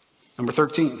 Number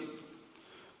 13,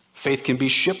 faith can be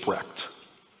shipwrecked.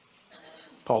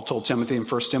 Paul told Timothy in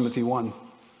 1 Timothy 1,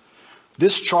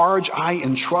 this charge I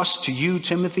entrust to you,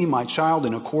 Timothy, my child,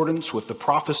 in accordance with the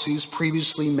prophecies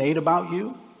previously made about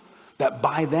you, that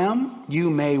by them you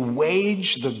may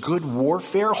wage the good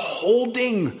warfare,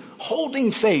 holding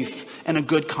faith and a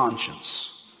good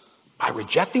conscience. By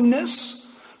rejecting this,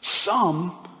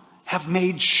 some have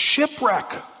made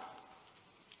shipwreck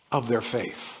of their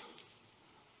faith.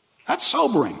 That's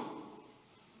sobering.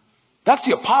 That's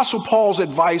the Apostle Paul's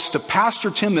advice to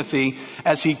Pastor Timothy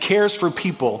as he cares for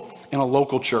people in a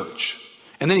local church.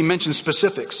 And then he mentions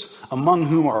specifics, among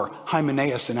whom are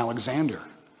Hymenaeus and Alexander.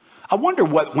 I wonder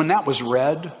when that was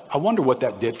read, I wonder what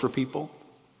that did for people.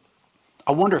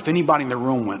 I wonder if anybody in the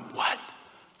room went, what?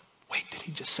 Wait, did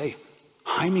he just say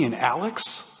Jaime and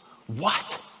Alex?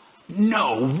 What?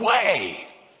 No way.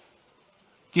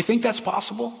 Do you think that's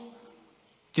possible?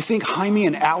 Do you think Jaime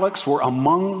and Alex were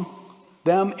among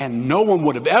them and no one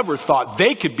would have ever thought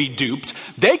they could be duped,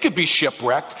 they could be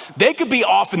shipwrecked, they could be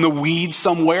off in the weeds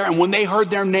somewhere, and when they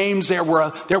heard their names, there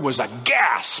was a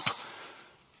gasp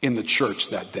in the church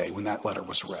that day when that letter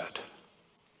was read.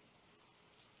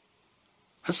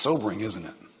 That's sobering, isn't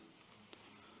it?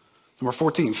 Number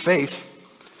 14, faith.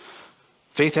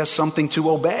 Faith has something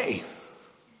to obey.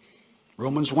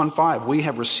 Romans 1:5, we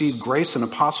have received grace and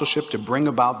apostleship to bring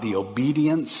about the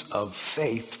obedience of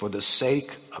faith for the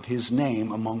sake of his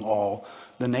name among all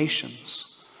the nations.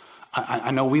 I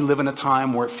know we live in a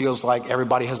time where it feels like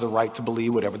everybody has the right to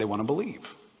believe whatever they want to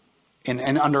believe.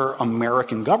 And under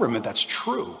American government, that's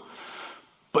true.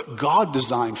 But God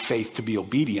designed faith to be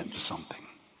obedient to something.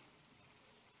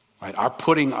 Right? Our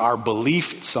putting our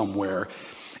belief somewhere,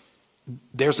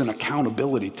 there's an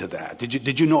accountability to that.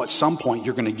 Did you know at some point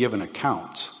you're going to give an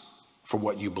account for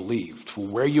what you believed, for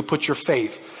where you put your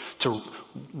faith, to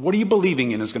what are you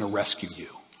believing in is going to rescue you,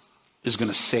 is going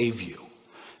to save you,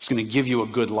 is going to give you a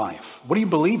good life. What are you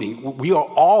believing? We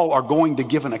all are going to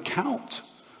give an account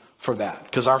for that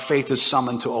because our faith is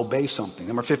summoned to obey something.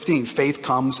 Number 15, faith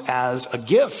comes as a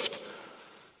gift.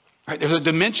 Right, there's a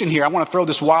dimension here. I want to throw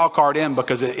this wild card in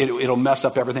because it'll mess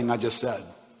up everything I just said.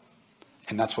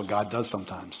 And that's what God does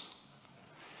sometimes.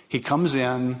 He comes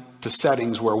in to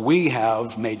settings where we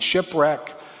have made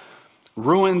shipwreck,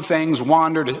 ruined things,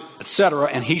 wandered, etc.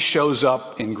 And he shows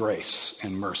up in grace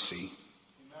and mercy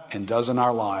and does in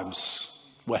our lives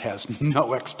what has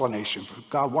no explanation for.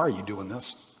 God, why are you doing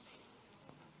this?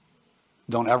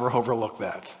 Don't ever overlook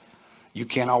that. You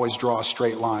can't always draw a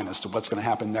straight line as to what's going to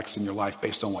happen next in your life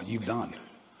based on what you've done.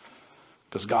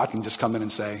 Because God can just come in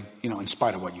and say, in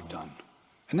spite of what you've done.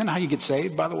 And then how you get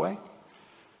saved, by the way.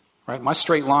 Right? My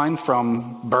straight line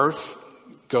from birth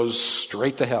goes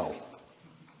straight to hell.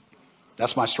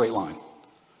 That's my straight line.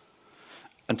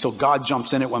 Until God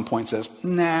jumps in at one point and says,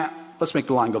 nah, let's make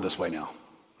the line go this way now.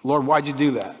 Lord, why'd you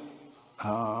do that?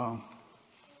 I'm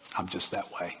just that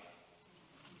way.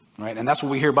 Right? And that's what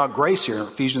we hear about grace here.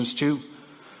 Ephesians 2,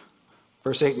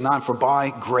 verse 8 and 9. For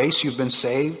by grace you've been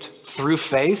saved through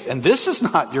faith. And this is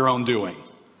not your own doing.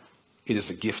 It is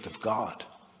a gift of God.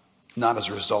 Not as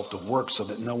a result of works, so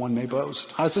that no one may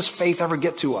boast. How does this faith ever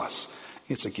get to us?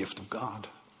 It's a gift of God.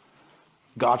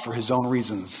 God, for his own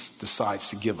reasons, decides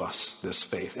to give us this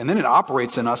faith. And then it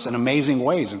operates in us in amazing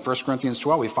ways. In 1 Corinthians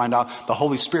 12, we find out the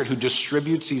Holy Spirit who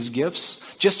distributes these gifts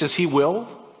just as he will,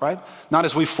 right? Not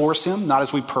as we force him, not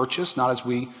as we purchase, not as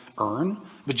we earn,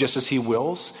 but just as he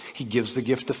wills, he gives the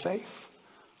gift of faith.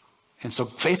 And so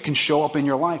faith can show up in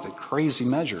your life at crazy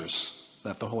measures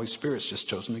that the Holy Spirit's just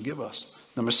chosen to give us.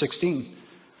 Number 16,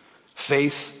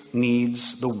 faith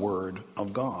needs the word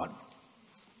of God.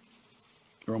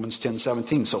 Romans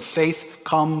 10:17. So faith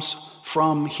comes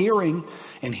from hearing,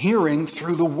 and hearing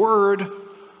through the word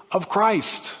of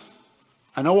Christ.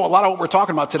 I know a lot of what we're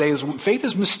talking about today is faith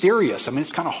is mysterious. I mean,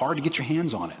 it's kind of hard to get your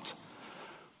hands on it,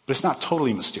 but it's not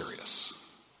totally mysterious.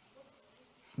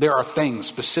 There are things,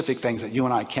 specific things that you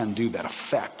and I can do that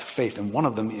affect faith, and one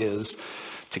of them is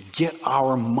to get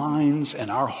our minds and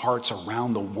our hearts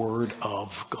around the word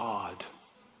of God.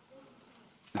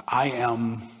 Now, I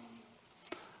am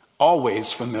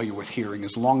always familiar with hearing,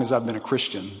 as long as I've been a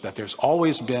Christian, that there's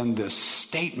always been this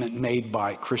statement made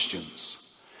by Christians.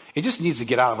 It just needs to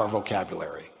get out of our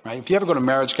vocabulary, right? If you ever go to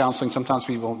marriage counseling, sometimes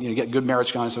people, get good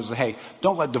marriage counseling and say, hey,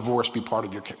 don't let divorce be part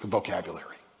of your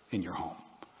vocabulary in your home.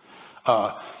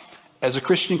 As a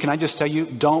Christian, can I just tell you,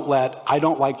 I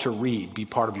don't like to read be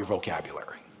part of your vocabulary.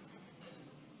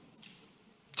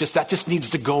 That just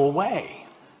needs to go away.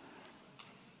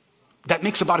 That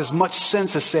makes about as much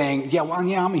sense as saying,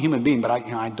 I'm a human being, but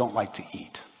I don't like to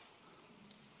eat.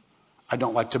 I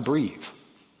don't like to breathe.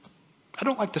 I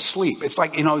don't like to sleep. It's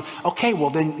like, okay, well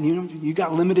then, you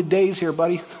got limited days here,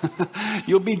 buddy.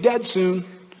 You'll be dead soon.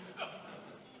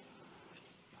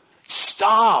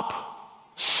 Stop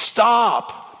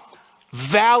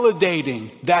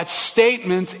validating that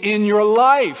statement in your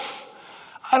life.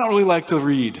 I don't really like to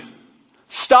read.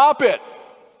 Stop it.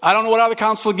 I don't know what other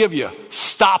counsel to give you.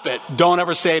 Stop it. Don't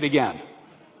ever say it again.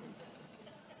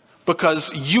 Because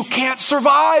you can't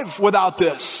survive without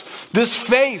this. This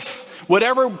faith,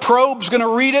 whatever probe's going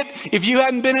to read it, if you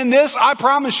hadn't been in this, I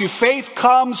promise you, faith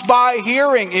comes by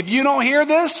hearing. If you don't hear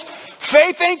this,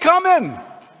 faith ain't coming.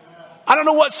 I don't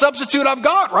know what substitute I've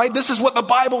got, right? This is what the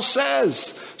Bible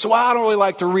says. So I don't really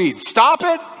like to read. Stop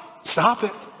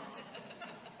it.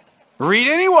 Read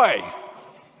anyway.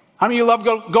 How many of you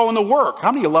love going to work?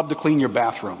 How many of you love to clean your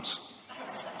bathrooms?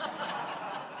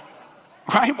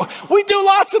 Right? We do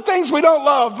lots of things we don't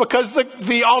love because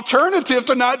the alternative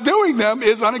to not doing them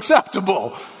is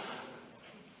unacceptable.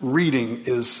 Reading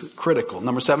is critical.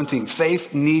 Number 17,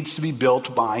 faith needs to be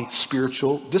built by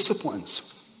spiritual disciplines.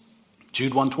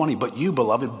 Jude 1:20, but you,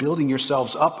 beloved, building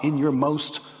yourselves up in your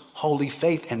most holy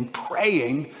faith and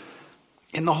praying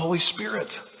in the Holy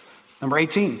Spirit. Number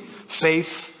 18,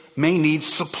 faith may need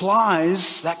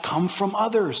supplies that come from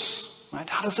others. Right?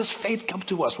 How does this faith come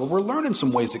to us? Well, we're learning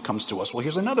some ways it comes to us. Well,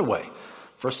 here's another way.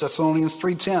 1 Thessalonians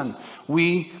 3:10,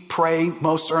 we pray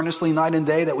most earnestly night and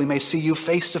day that we may see you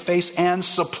face to face and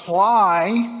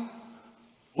supply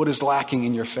what is lacking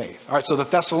in your faith. All right, so the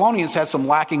Thessalonians had some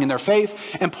lacking in their faith,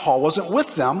 and Paul wasn't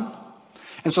with them.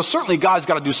 And so certainly God's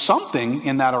got to do something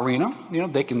in that arena. You know,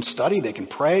 they can study, they can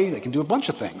pray, they can do a bunch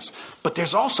of things. But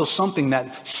there's also something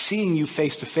that seeing you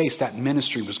face to face, that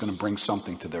ministry was going to bring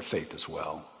something to their faith as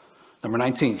well. Number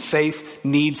 19, faith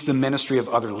needs the ministry of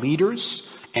other leaders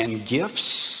and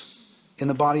gifts in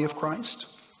the body of Christ.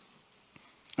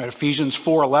 Right, Ephesians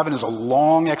 4:11 is a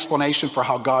long explanation for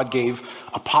how God gave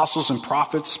apostles and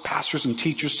prophets, pastors and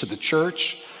teachers to the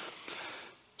church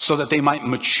so that they might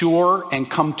mature and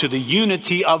come to the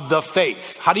unity of the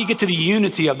faith. How do you get to the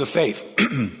unity of the faith?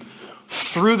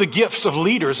 Through the gifts of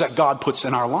leaders that God puts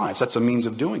in our lives. That's a means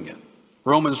of doing it.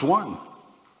 Romans 1.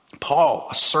 Paul,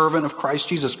 a servant of Christ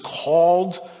Jesus,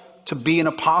 called to be an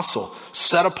apostle,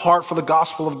 set apart for the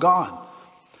gospel of God.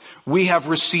 We have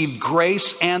received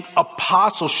grace and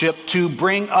apostleship to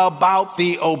bring about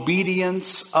the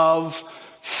obedience of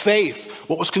faith.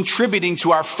 What was contributing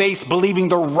to our faith, believing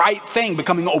the right thing,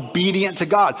 becoming obedient to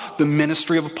God? The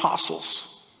ministry of apostles.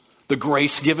 The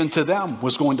grace given to them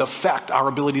was going to affect our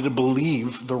ability to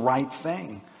believe the right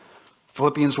thing.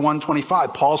 Philippians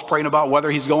 1:25, Paul's praying about whether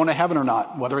he's going to heaven or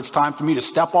not, whether it's time for me to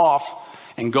step off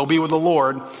and go be with the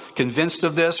Lord. Convinced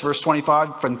of this, verse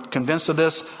 25, convinced of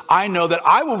this, I know that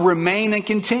I will remain and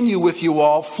continue with you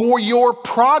all for your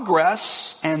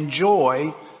progress and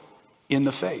joy in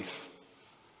the faith.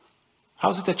 How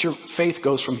is it that your faith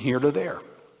goes from here to there?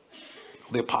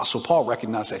 The Apostle Paul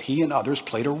recognized that he and others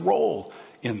played a role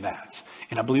in that.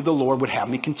 And I believe the Lord would have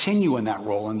me continue in that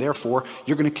role. And therefore,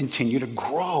 you're going to continue to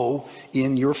grow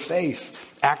in your faith.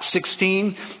 Acts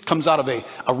 16 comes out of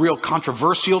a real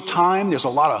controversial time. There's a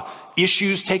lot of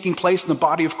issues taking place in the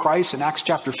body of Christ in Acts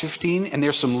chapter 15. And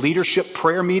there's some leadership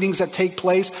prayer meetings that take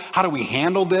place. How do we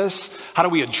handle this? How do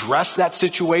we address that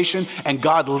situation? And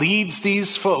God leads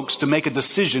these folks to make a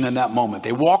decision in that moment.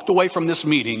 They walked away from this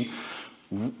meeting,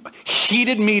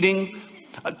 heated meeting,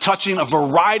 touching a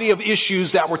variety of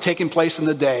issues that were taking place in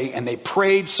the day, and they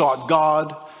prayed, sought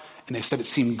God, and they said it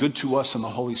seemed good to us in the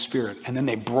Holy Spirit. And then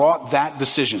they brought that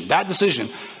decision,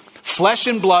 flesh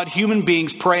and blood, human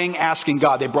beings praying, asking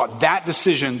God, they brought that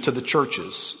decision to the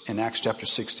churches in Acts chapter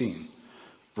 16,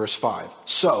 verse 5.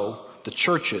 So the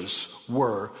churches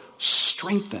were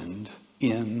strengthened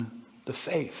in the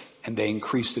faith, and they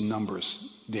increased in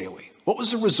numbers daily. What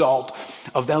was the result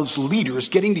of those leaders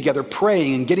getting together,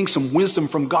 praying, and getting some wisdom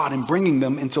from God and bringing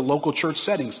them into local church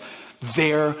settings?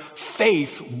 Their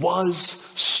faith was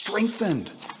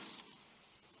strengthened.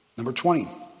 Number 20,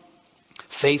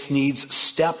 faith needs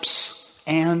steps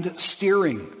and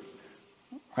steering.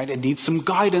 Right? It needs some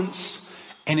guidance,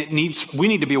 and we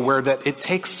need to be aware that it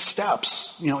takes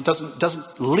steps. You know, it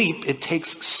doesn't leap, it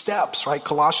takes steps, right?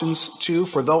 Colossians 2,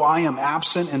 for though I am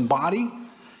absent in body,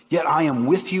 yet I am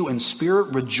with you in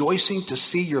spirit, rejoicing to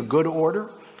see your good order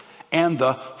and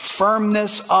the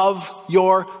firmness of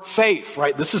your faith,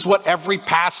 right? This is what every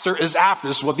pastor is after.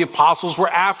 This is what the apostles were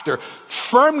after.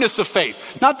 Firmness of faith.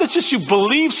 Not that just you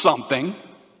believe something,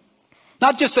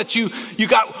 not just that you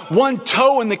got one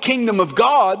toe in the kingdom of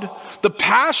God. The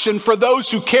passion for those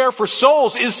who care for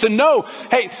souls is to know,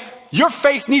 hey, your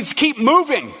faith needs to keep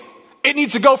moving. It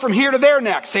needs to go from here to there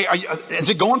next. Say,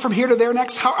 is it going from here to there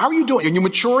next? How are you doing? Are you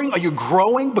maturing? Are you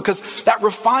growing? Because that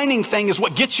refining thing is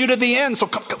what gets you to the end. So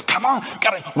come on,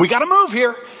 we got to move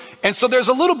here. And so there's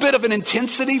a little bit of an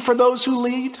intensity for those who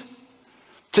lead.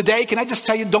 Today, can I just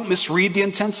tell you, don't misread the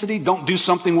intensity. Don't do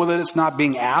something with it that's not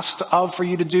being asked of for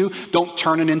you to do. Don't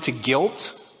turn it into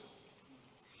guilt.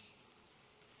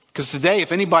 Because today,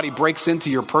 if anybody breaks into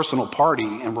your personal party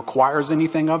and requires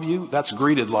anything of you, that's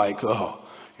greeted like, oh,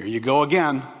 here you go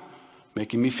again,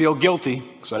 making me feel guilty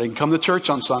because I didn't come to church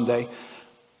on Sunday.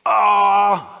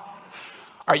 All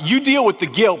right, you deal with the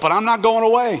guilt, but I'm not going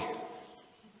away.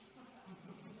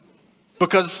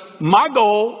 Because my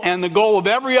goal and the goal of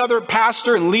every other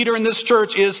pastor and leader in this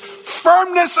church is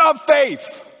firmness of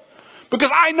faith.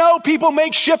 Because I know people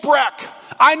make shipwreck.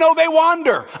 I know they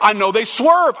wander. I know they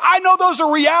swerve. I know those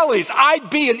are realities.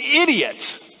 I'd be an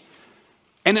idiot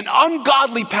and an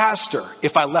ungodly pastor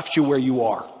if I left you where you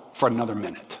are for another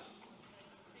minute.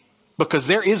 Because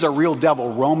there is a real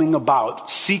devil roaming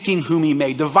about, seeking whom he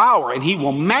may devour, and he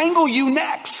will mangle you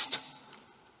next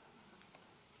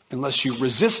unless you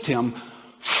resist him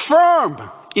firm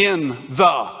in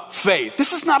the faith.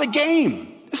 This is not a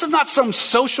game. This is not some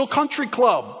social country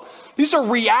club. These are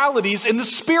realities in the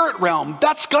spirit realm.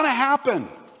 That's going to happen.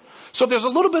 So there's a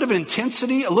little bit of an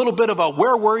intensity, a little bit of a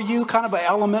where were you kind of an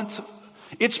element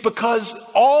It's because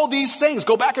all these things,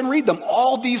 go back and read them,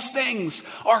 all these things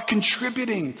are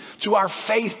contributing to our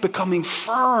faith becoming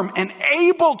firm and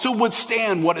able to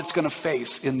withstand what it's going to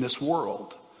face in this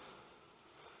world.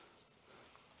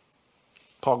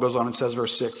 Paul goes on and says,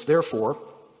 verse 6, therefore,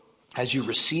 as you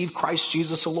receive Christ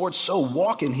Jesus the Lord, so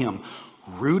walk in him,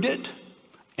 rooted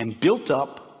and built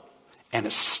up and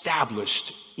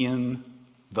established in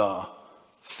the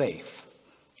faith,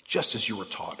 just as you were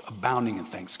taught, abounding in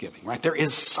thanksgiving, right? There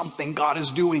is something God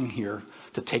is doing here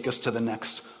to take us to the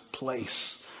next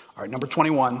place. All right, number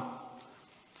 21,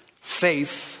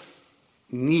 faith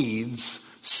needs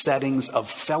settings of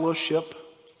fellowship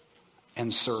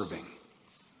and serving.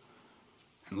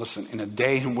 And listen, in a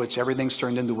day in which everything's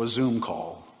turned into a Zoom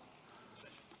call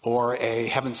or a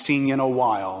haven't seen you in a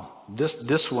while,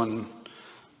 this one,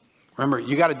 remember,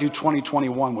 you got to do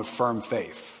 2021 with firm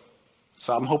faith.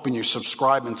 So I'm hoping you're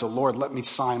subscribing to, Lord, let me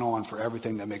sign on for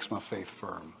everything that makes my faith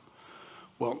firm.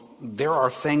 Well, there are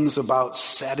things about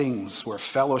settings where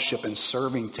fellowship and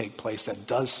serving take place that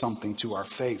does something to our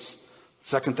faith.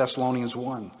 2 Thessalonians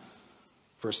 1,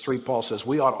 verse 3, Paul says,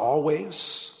 we ought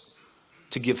always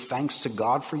to give thanks to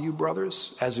God for you,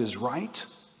 brothers, as is right,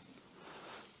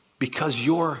 because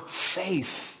your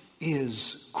faith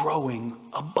is growing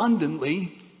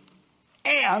abundantly,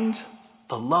 and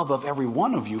the love of every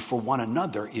one of you for one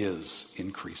another is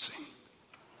increasing.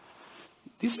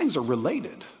 These things are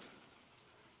related,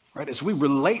 right? As we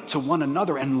relate to one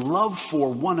another, and love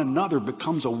for one another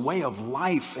becomes a way of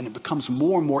life, and it becomes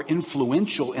more and more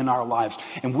influential in our lives.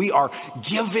 And we are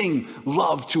giving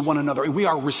love to one another. We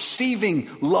are receiving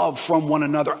love from one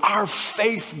another. Our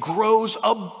faith grows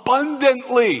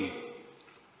abundantly.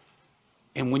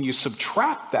 And when you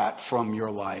subtract that from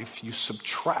your life, you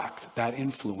subtract that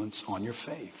influence on your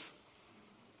faith.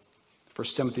 1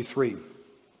 Timothy 3.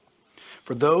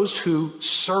 For those who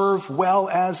serve well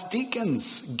as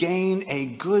deacons gain a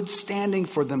good standing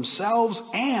for themselves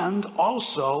and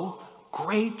also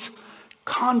great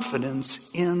confidence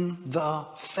in the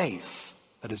faith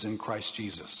that is in Christ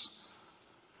Jesus.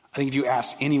 I think if you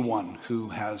ask anyone who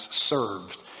has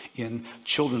served in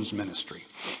children's ministry,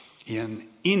 in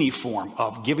any form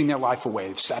of giving their life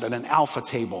away, sat at an alpha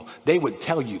table, they would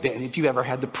tell you that if you ever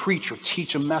had the preacher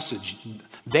teach a message,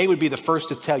 they would be the first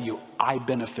to tell you, I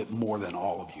benefit more than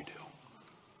all of you do.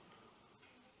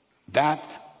 That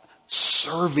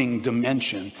serving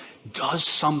dimension does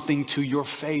something to your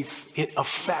faith.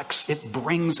 It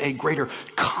brings a greater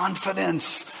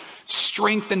confidence,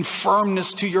 strength, and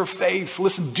firmness to your faith.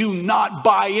 Listen, do not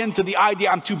buy into the idea,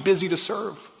 I'm too busy to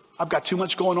serve. I've got too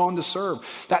much going on to serve.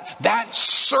 That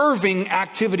serving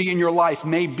activity in your life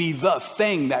may be the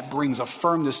thing that brings a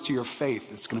firmness to your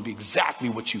faith. It's going to be exactly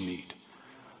what you need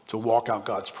to walk out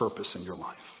God's purpose in your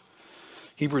life.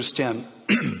 Hebrews 10,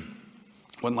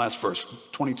 one last verse,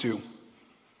 22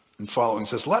 and following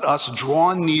says, let us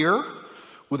draw near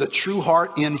with a true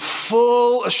heart in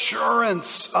full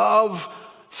assurance of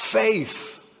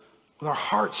faith, with our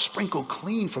hearts sprinkled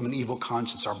clean from an evil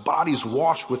conscience, our bodies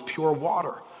washed with pure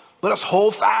water. Let us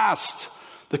hold fast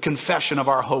the confession of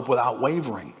our hope without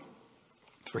wavering.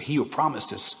 For he who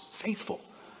promised is faithful.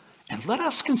 And let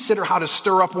us consider how to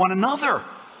stir up one another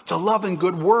to love and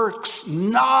good works,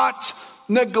 not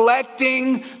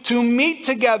neglecting to meet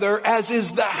together as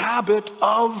is the habit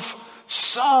of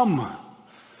some.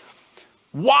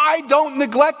 Why don't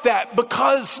neglect that?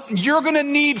 Because you're going to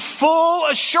need full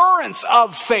assurance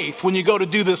of faith when you go to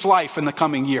do this life in the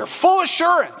coming year. Full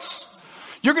assurance.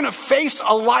 You're going to face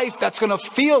a life that's going to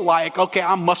feel like, okay,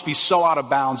 I must be so out of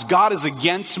bounds. God is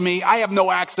against me. I have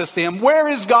no access to him. Where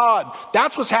is God?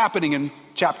 That's what's happening in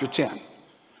chapter 10.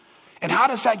 And how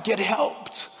does that get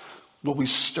helped? Well, we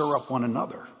stir up one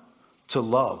another to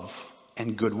love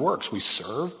and good works. We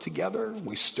serve together.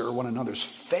 We stir one another's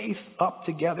faith up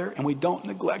together. And we don't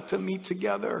neglect to meet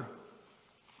together.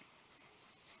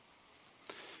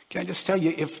 Can I just tell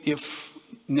you, if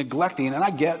neglecting, and I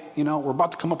get, we're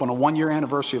about to come up on a 1-year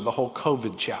anniversary of the whole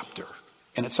COVID chapter.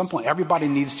 And at some point, everybody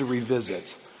needs to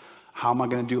revisit, how am I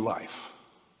going to do life?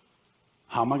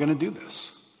 How am I going to do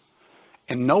this?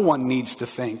 And no one needs to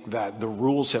think that the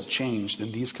rules have changed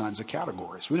in these kinds of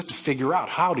categories. We have to figure out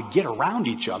how to get around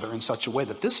each other in such a way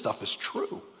that this stuff is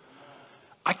true.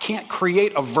 I can't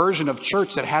create a version of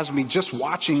church that has me just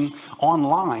watching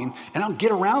online and I don't get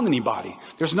around anybody.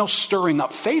 There's no stirring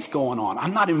up faith going on.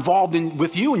 I'm not involved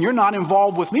with you and you're not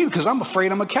involved with me because I'm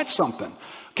afraid I'm going to catch something.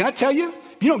 Can I tell you,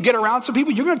 if you don't get around some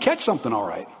people, you're going to catch something all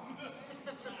right.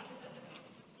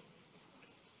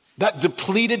 That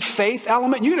depleted faith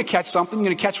element, you're going to catch something, you're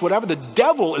going to catch whatever. The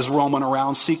devil is roaming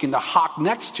around seeking to hock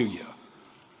next to you.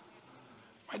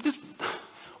 Right?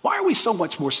 Why are we so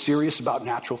much more serious about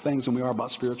natural things than we are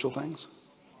about spiritual things?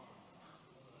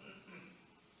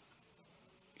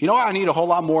 You know, I need a whole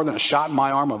lot more than a shot in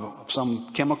my arm of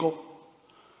some chemical.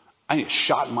 I need a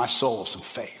shot in my soul of some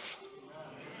faith.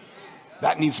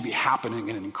 That needs to be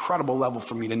happening at an incredible level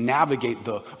for me to navigate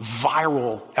the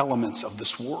viral elements of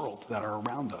this world that are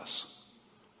around us.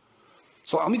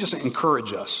 So let me just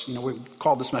encourage us. You know, we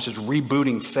call this message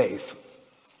Rebooting Faith.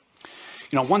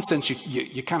 You know, in one sense,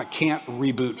 you kind of can't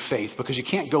reboot faith because you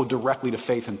can't go directly to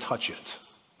faith and touch it.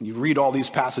 When you read all these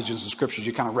passages of scriptures,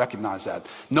 you kind of recognize that.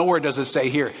 Nowhere does it say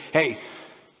here, hey,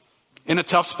 in a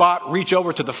tough spot, reach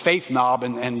over to the faith knob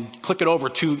and click it over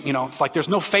to, you know, it's like there's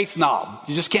no faith knob.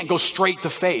 You just can't go straight to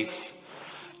faith.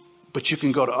 But you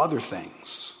can go to other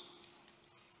things.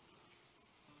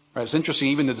 Right? It's interesting,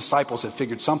 even the disciples had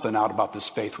figured something out about this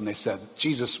faith when they said,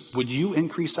 Jesus, would you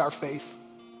increase our faith?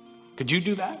 Could you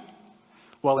do that?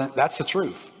 Well, that's the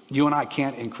truth. You and I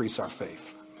can't increase our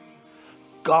faith.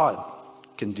 God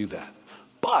can do that.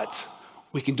 But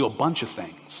we can do a bunch of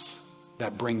things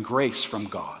that bring grace from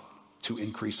God to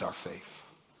increase our faith.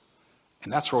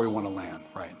 And that's where we want to land,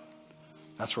 right?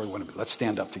 That's where we want to be. Let's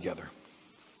stand up together.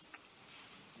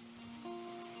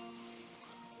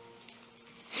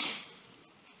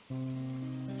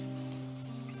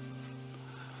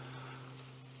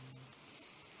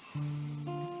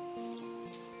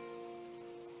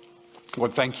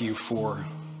 Lord, thank you for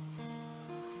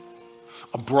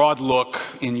a broad look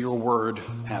in your word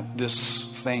at this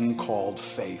thing called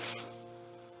faith,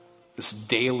 this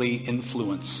daily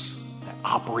influence that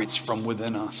operates from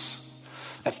within us,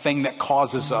 that thing that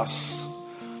causes us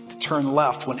to turn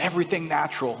left when everything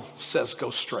natural says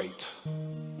go straight,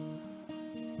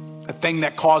 that thing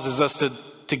that causes us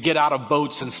to get out of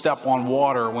boats and step on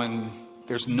water when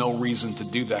there's no reason to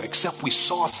do that, except we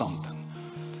saw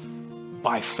something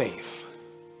by faith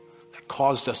that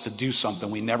caused us to do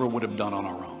something we never would have done on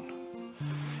our own.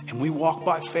 And we walk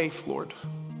by faith, Lord.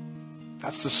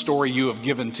 That's the story you have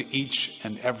given to each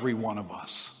and every one of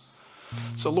us.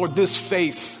 So, Lord, this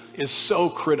faith is so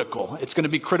critical. It's going to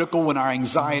be critical when our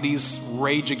anxieties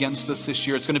rage against us this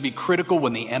year. It's going to be critical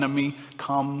when the enemy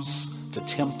comes to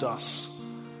tempt us.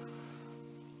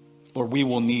 Lord, we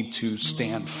will need to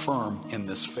stand firm in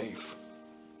this faith.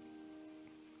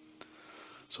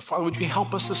 So, Father, would you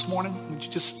help us this morning? Would you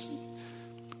just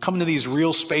come into these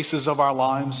real spaces of our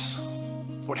lives?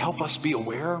 Lord, help us be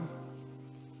aware.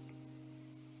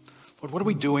 Lord, what are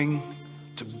we doing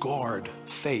to guard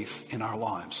faith in our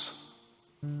lives?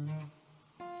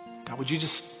 God, would you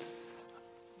just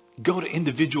go to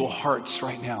individual hearts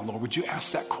right now, Lord? Would you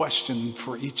ask that question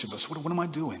for each of us? What am I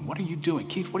doing? What are you doing?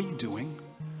 Keith, what are you doing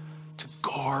to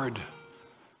guard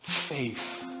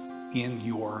faith in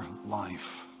your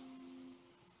life?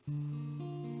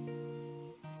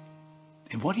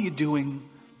 And what are you doing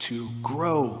to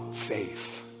grow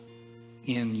faith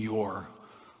in your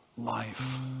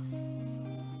life?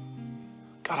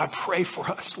 God, I pray for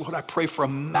us, Lord. I pray for a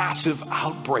massive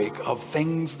outbreak of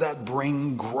things that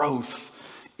bring growth,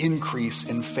 increase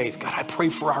in faith. God, I pray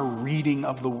for our reading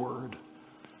of the word,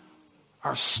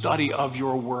 our study of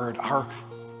your word, our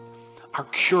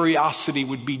curiosity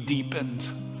would be deepened,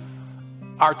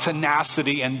 our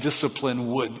tenacity and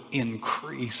discipline would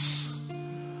increase.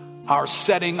 Our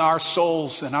setting our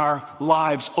souls and our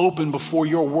lives open before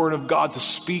your word of God to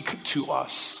speak to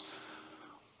us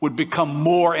would become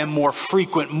more and more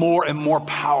frequent, more and more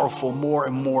powerful, more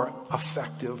and more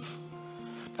effective.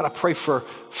 God, I pray for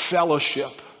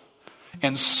fellowship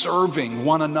and serving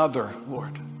one another,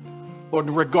 Lord. Lord,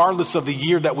 regardless of the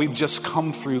year that we've just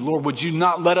come through, Lord, would you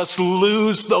not let us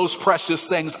lose those precious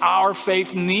things? Our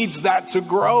faith needs that to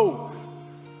grow.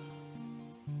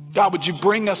 God, would you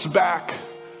bring us back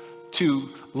to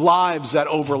lives that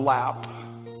overlap,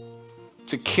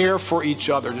 to care for each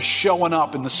other, to showing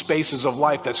up in the spaces of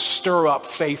life that stir up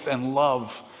faith and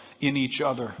love in each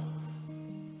other.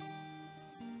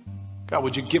 God,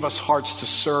 would you give us hearts to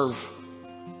serve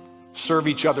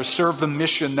each other, serve the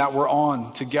mission that we're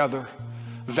on together,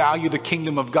 value the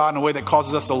kingdom of God in a way that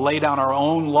causes us to lay down our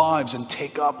own lives and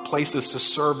take up places to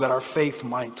serve that our faith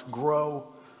might grow.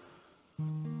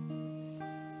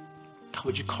 God,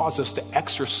 would you cause us to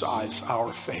exercise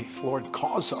our faith? Lord,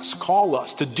 call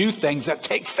us to do things that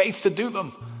take faith to do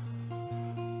them.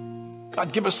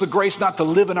 God, give us the grace not to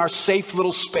live in our safe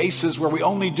little spaces where we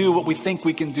only do what we think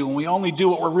we can do and we only do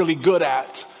what we're really good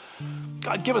at.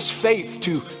 God, give us faith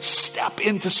to step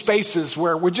into spaces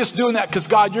where we're just doing that because,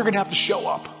 God, you're going to have to show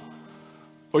up.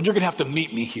 Lord, you're going to have to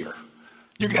meet me here.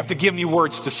 You're going to have to give me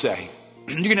words to say.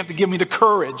 You're going to have to give me the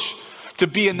courage to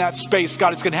be in that space.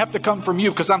 God, it's going to have to come from you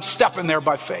because I'm stepping there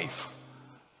by faith.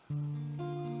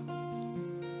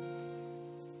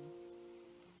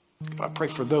 But I pray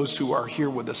for those who are here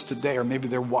with us today, or maybe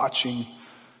they're watching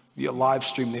via live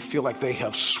stream, they feel like they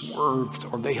have swerved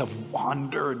or they have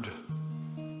wandered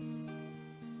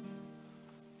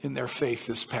in their faith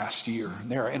this past year.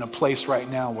 And they're in a place right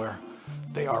now where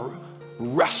they are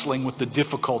wrestling with the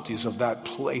difficulties of that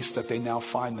place that they now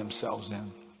find themselves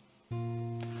in.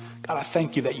 God, I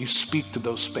thank you that you speak to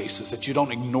those spaces, that you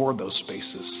don't ignore those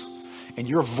spaces. And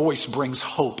your voice brings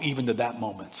hope even to that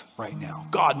moment right now.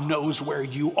 God knows where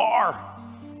you are.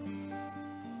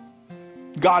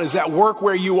 God is at work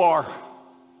where you are.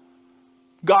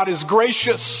 God is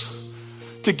gracious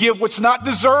to give what's not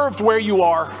deserved where you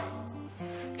are.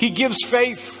 He gives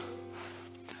faith,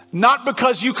 not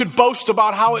because you could boast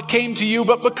about how it came to you,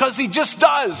 but because he just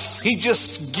does. He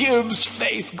just gives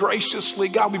faith graciously.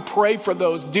 God, we pray for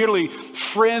those dearly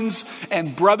friends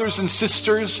and brothers and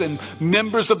sisters and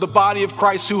members of the body of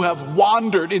Christ who have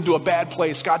wandered into a bad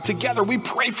place. God, together we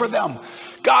pray for them.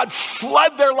 God,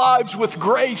 flood their lives with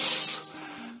grace.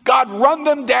 God, run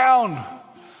them down.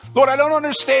 Lord, I don't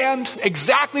understand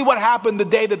exactly what happened the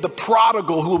day that the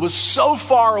prodigal, who was so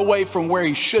far away from where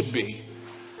he should be,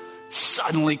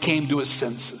 suddenly came to his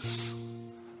senses.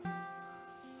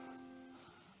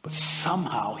 But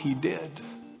somehow he did.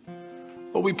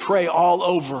 But we pray all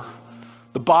over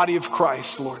the body of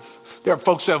Christ, Lord. There are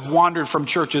folks that have wandered from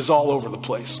churches all over the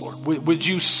place, Lord. Would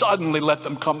you suddenly let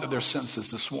them come to their senses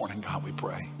this morning, God, we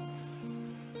pray.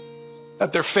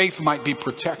 That their faith might be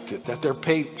protected, that their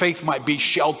faith might be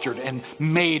sheltered and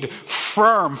made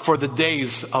firm for the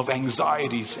days of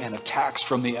anxieties and attacks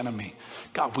from the enemy.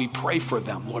 God, we pray for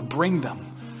them. Lord, bring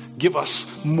them. Give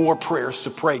us more prayers to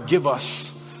pray. Give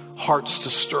us hearts to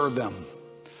stir them.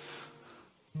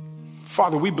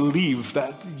 Father, we believe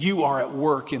that you are at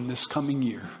work in this coming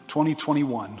year.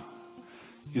 2021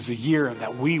 is a year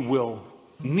that we will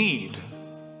need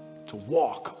to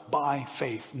walk by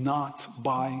faith, not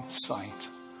by sight.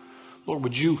 Lord,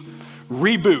 would you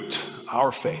reboot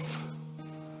our faith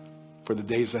for the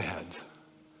days ahead,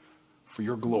 for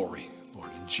your glory, Lord,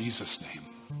 in Jesus' name.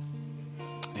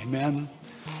 Amen.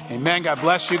 Amen. God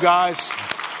bless you guys.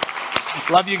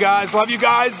 Love you guys. Love you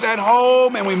guys at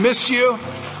home, and we miss you.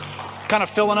 Kind of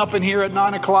filling up in here at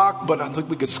 9 o'clock, but I think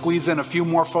we could squeeze in a few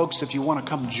more folks if you want to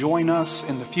come join us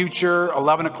in the future.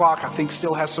 11 o'clock, I think,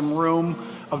 still has some room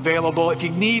available. If you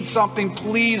need something,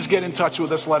 please get in touch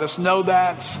with us. Let us know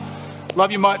that.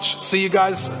 Love you much. See you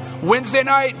guys Wednesday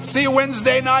night. See you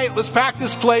Wednesday night. Let's pack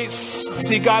this place.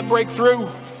 See God break through.